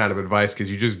any kind of advice,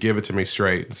 because you just give it to me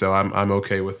straight. So I'm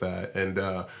okay with that. And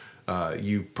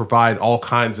you provide all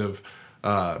kinds of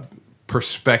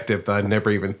perspective that I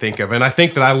never even think of. And I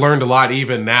think that I learned a lot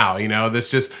even now. You know, this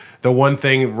just the one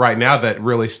thing right now that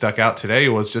really stuck out today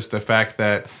was just the fact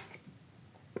that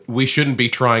we shouldn't be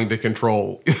trying to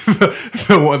control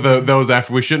those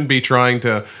after. We shouldn't be trying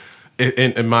to,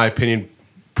 in my opinion,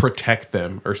 protect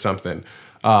them or something.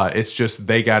 It's just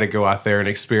they got to go out there and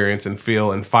experience and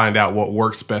feel and find out what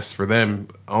works best for them,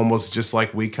 almost just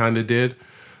like we kind of did.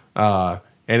 And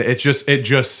it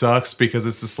just sucks because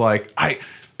it's just like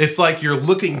it's like you're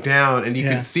looking down and you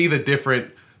can see the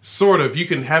different you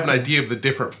can have an idea of the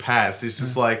different paths. It's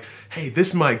just like, hey,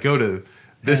 this might go to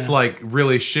this like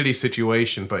really shitty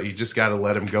situation, but you just got to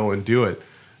let him go and do it.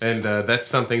 And that's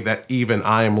something that even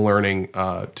I am learning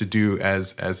to do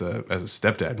as a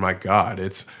stepdad. My God,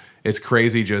 it's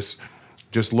crazy just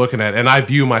looking at it. And I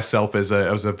view myself as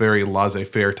a very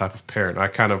laissez-faire type of parent. I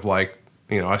kind of like,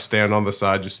 I stand on the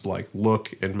side, just like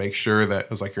look and make sure that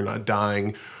it's like, you're not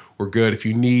dying. We're good. If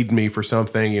you need me for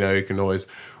something, you can always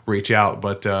reach out.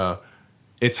 But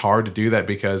it's hard to do that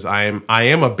because I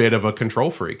am a bit of a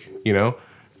control freak,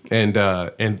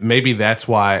 and maybe that's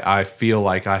why I feel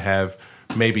like I have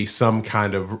maybe some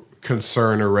kind of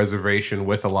concern or reservation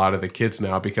with a lot of the kids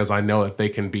now, because I know that they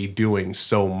can be doing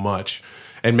so much,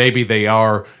 and maybe they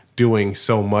are doing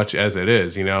so much as it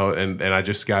is, and I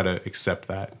just got to accept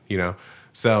that,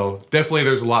 So definitely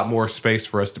there's a lot more space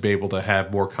for us to be able to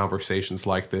have more conversations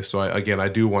like this. So I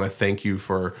do want to thank you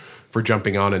for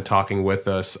jumping on and talking with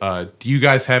us. Do you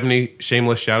guys have any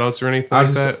shameless shout outs or anything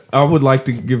like that? I would like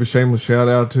to give a shameless shout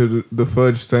out to the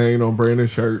fudge stain on Brandon's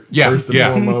shirt. Yeah, first and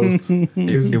foremost.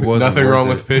 It wasn't nothing wrong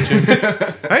worth with pitching.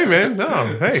 Hey man,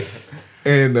 no, hey.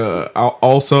 And I'll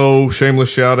also shameless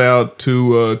shout out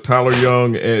to Tyler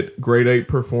Young at Grade 8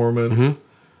 Performance.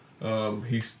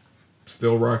 He's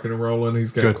still rocking and rolling.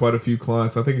 He's got quite a few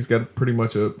clients. I think he's got pretty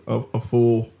much a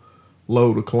full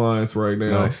load of clients right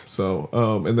now. Nice. So,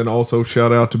 and then also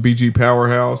shout out to BG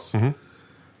Powerhouse.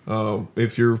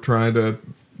 If you're trying to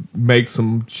make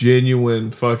some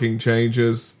genuine fucking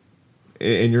changes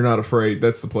and you're not afraid,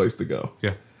 that's the place to go.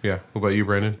 Yeah. What about you,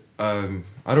 Brandon?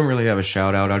 I don't really have a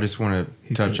shout out. I just want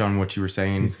to touch on what you were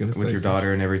saying with your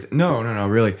daughter and everything. No,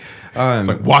 really. It's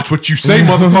like, watch what you say,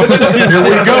 motherfucker. Here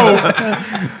we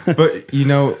go. But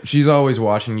she's always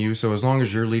watching you. So as long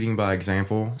as you're leading by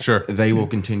example, sure, they will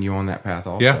continue on that path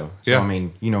also. Yeah. So I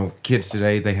mean, kids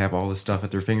today, they have all this stuff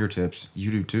at their fingertips.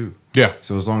 You do too. Yeah.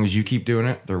 So as long as you keep doing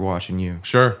it, they're watching you.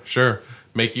 Sure.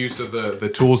 Make use of the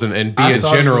tools and be a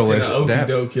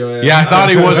generalist. Yeah, I thought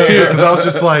he was too, because I was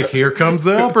just like, here comes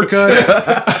the uppercut.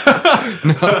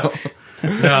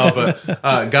 No,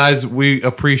 but guys, we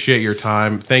appreciate your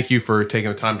time. Thank you for taking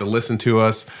the time to listen to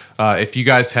us. If you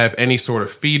guys have any sort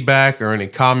of feedback or any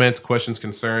comments, questions,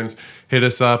 concerns, hit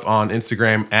us up on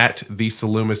Instagram at The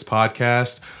Salumis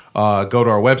Podcast. Go to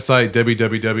our website,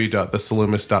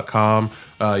 www.thesalumis.com.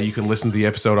 You can listen to the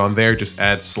episode on there. Just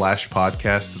add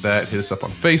 /podcast to that. Hit us up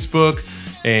on Facebook.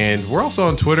 And we're also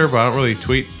on Twitter, but I don't really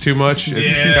tweet too much.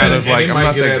 It's kind of like, I'm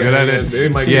not that good at it.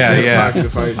 It might get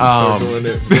if I start doing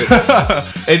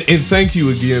it. And thank you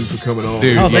again for coming on.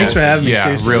 Dude, thanks for having me. Yeah,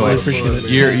 Seriously, really. I appreciate it.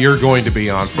 You're going to be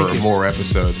on for more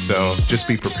episodes, so just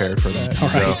be prepared for that. All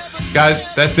right. So,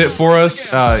 guys, that's it for us.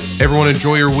 Everyone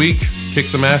enjoy your week. Kick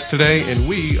some ass today, and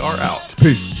we are out.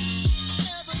 Peace.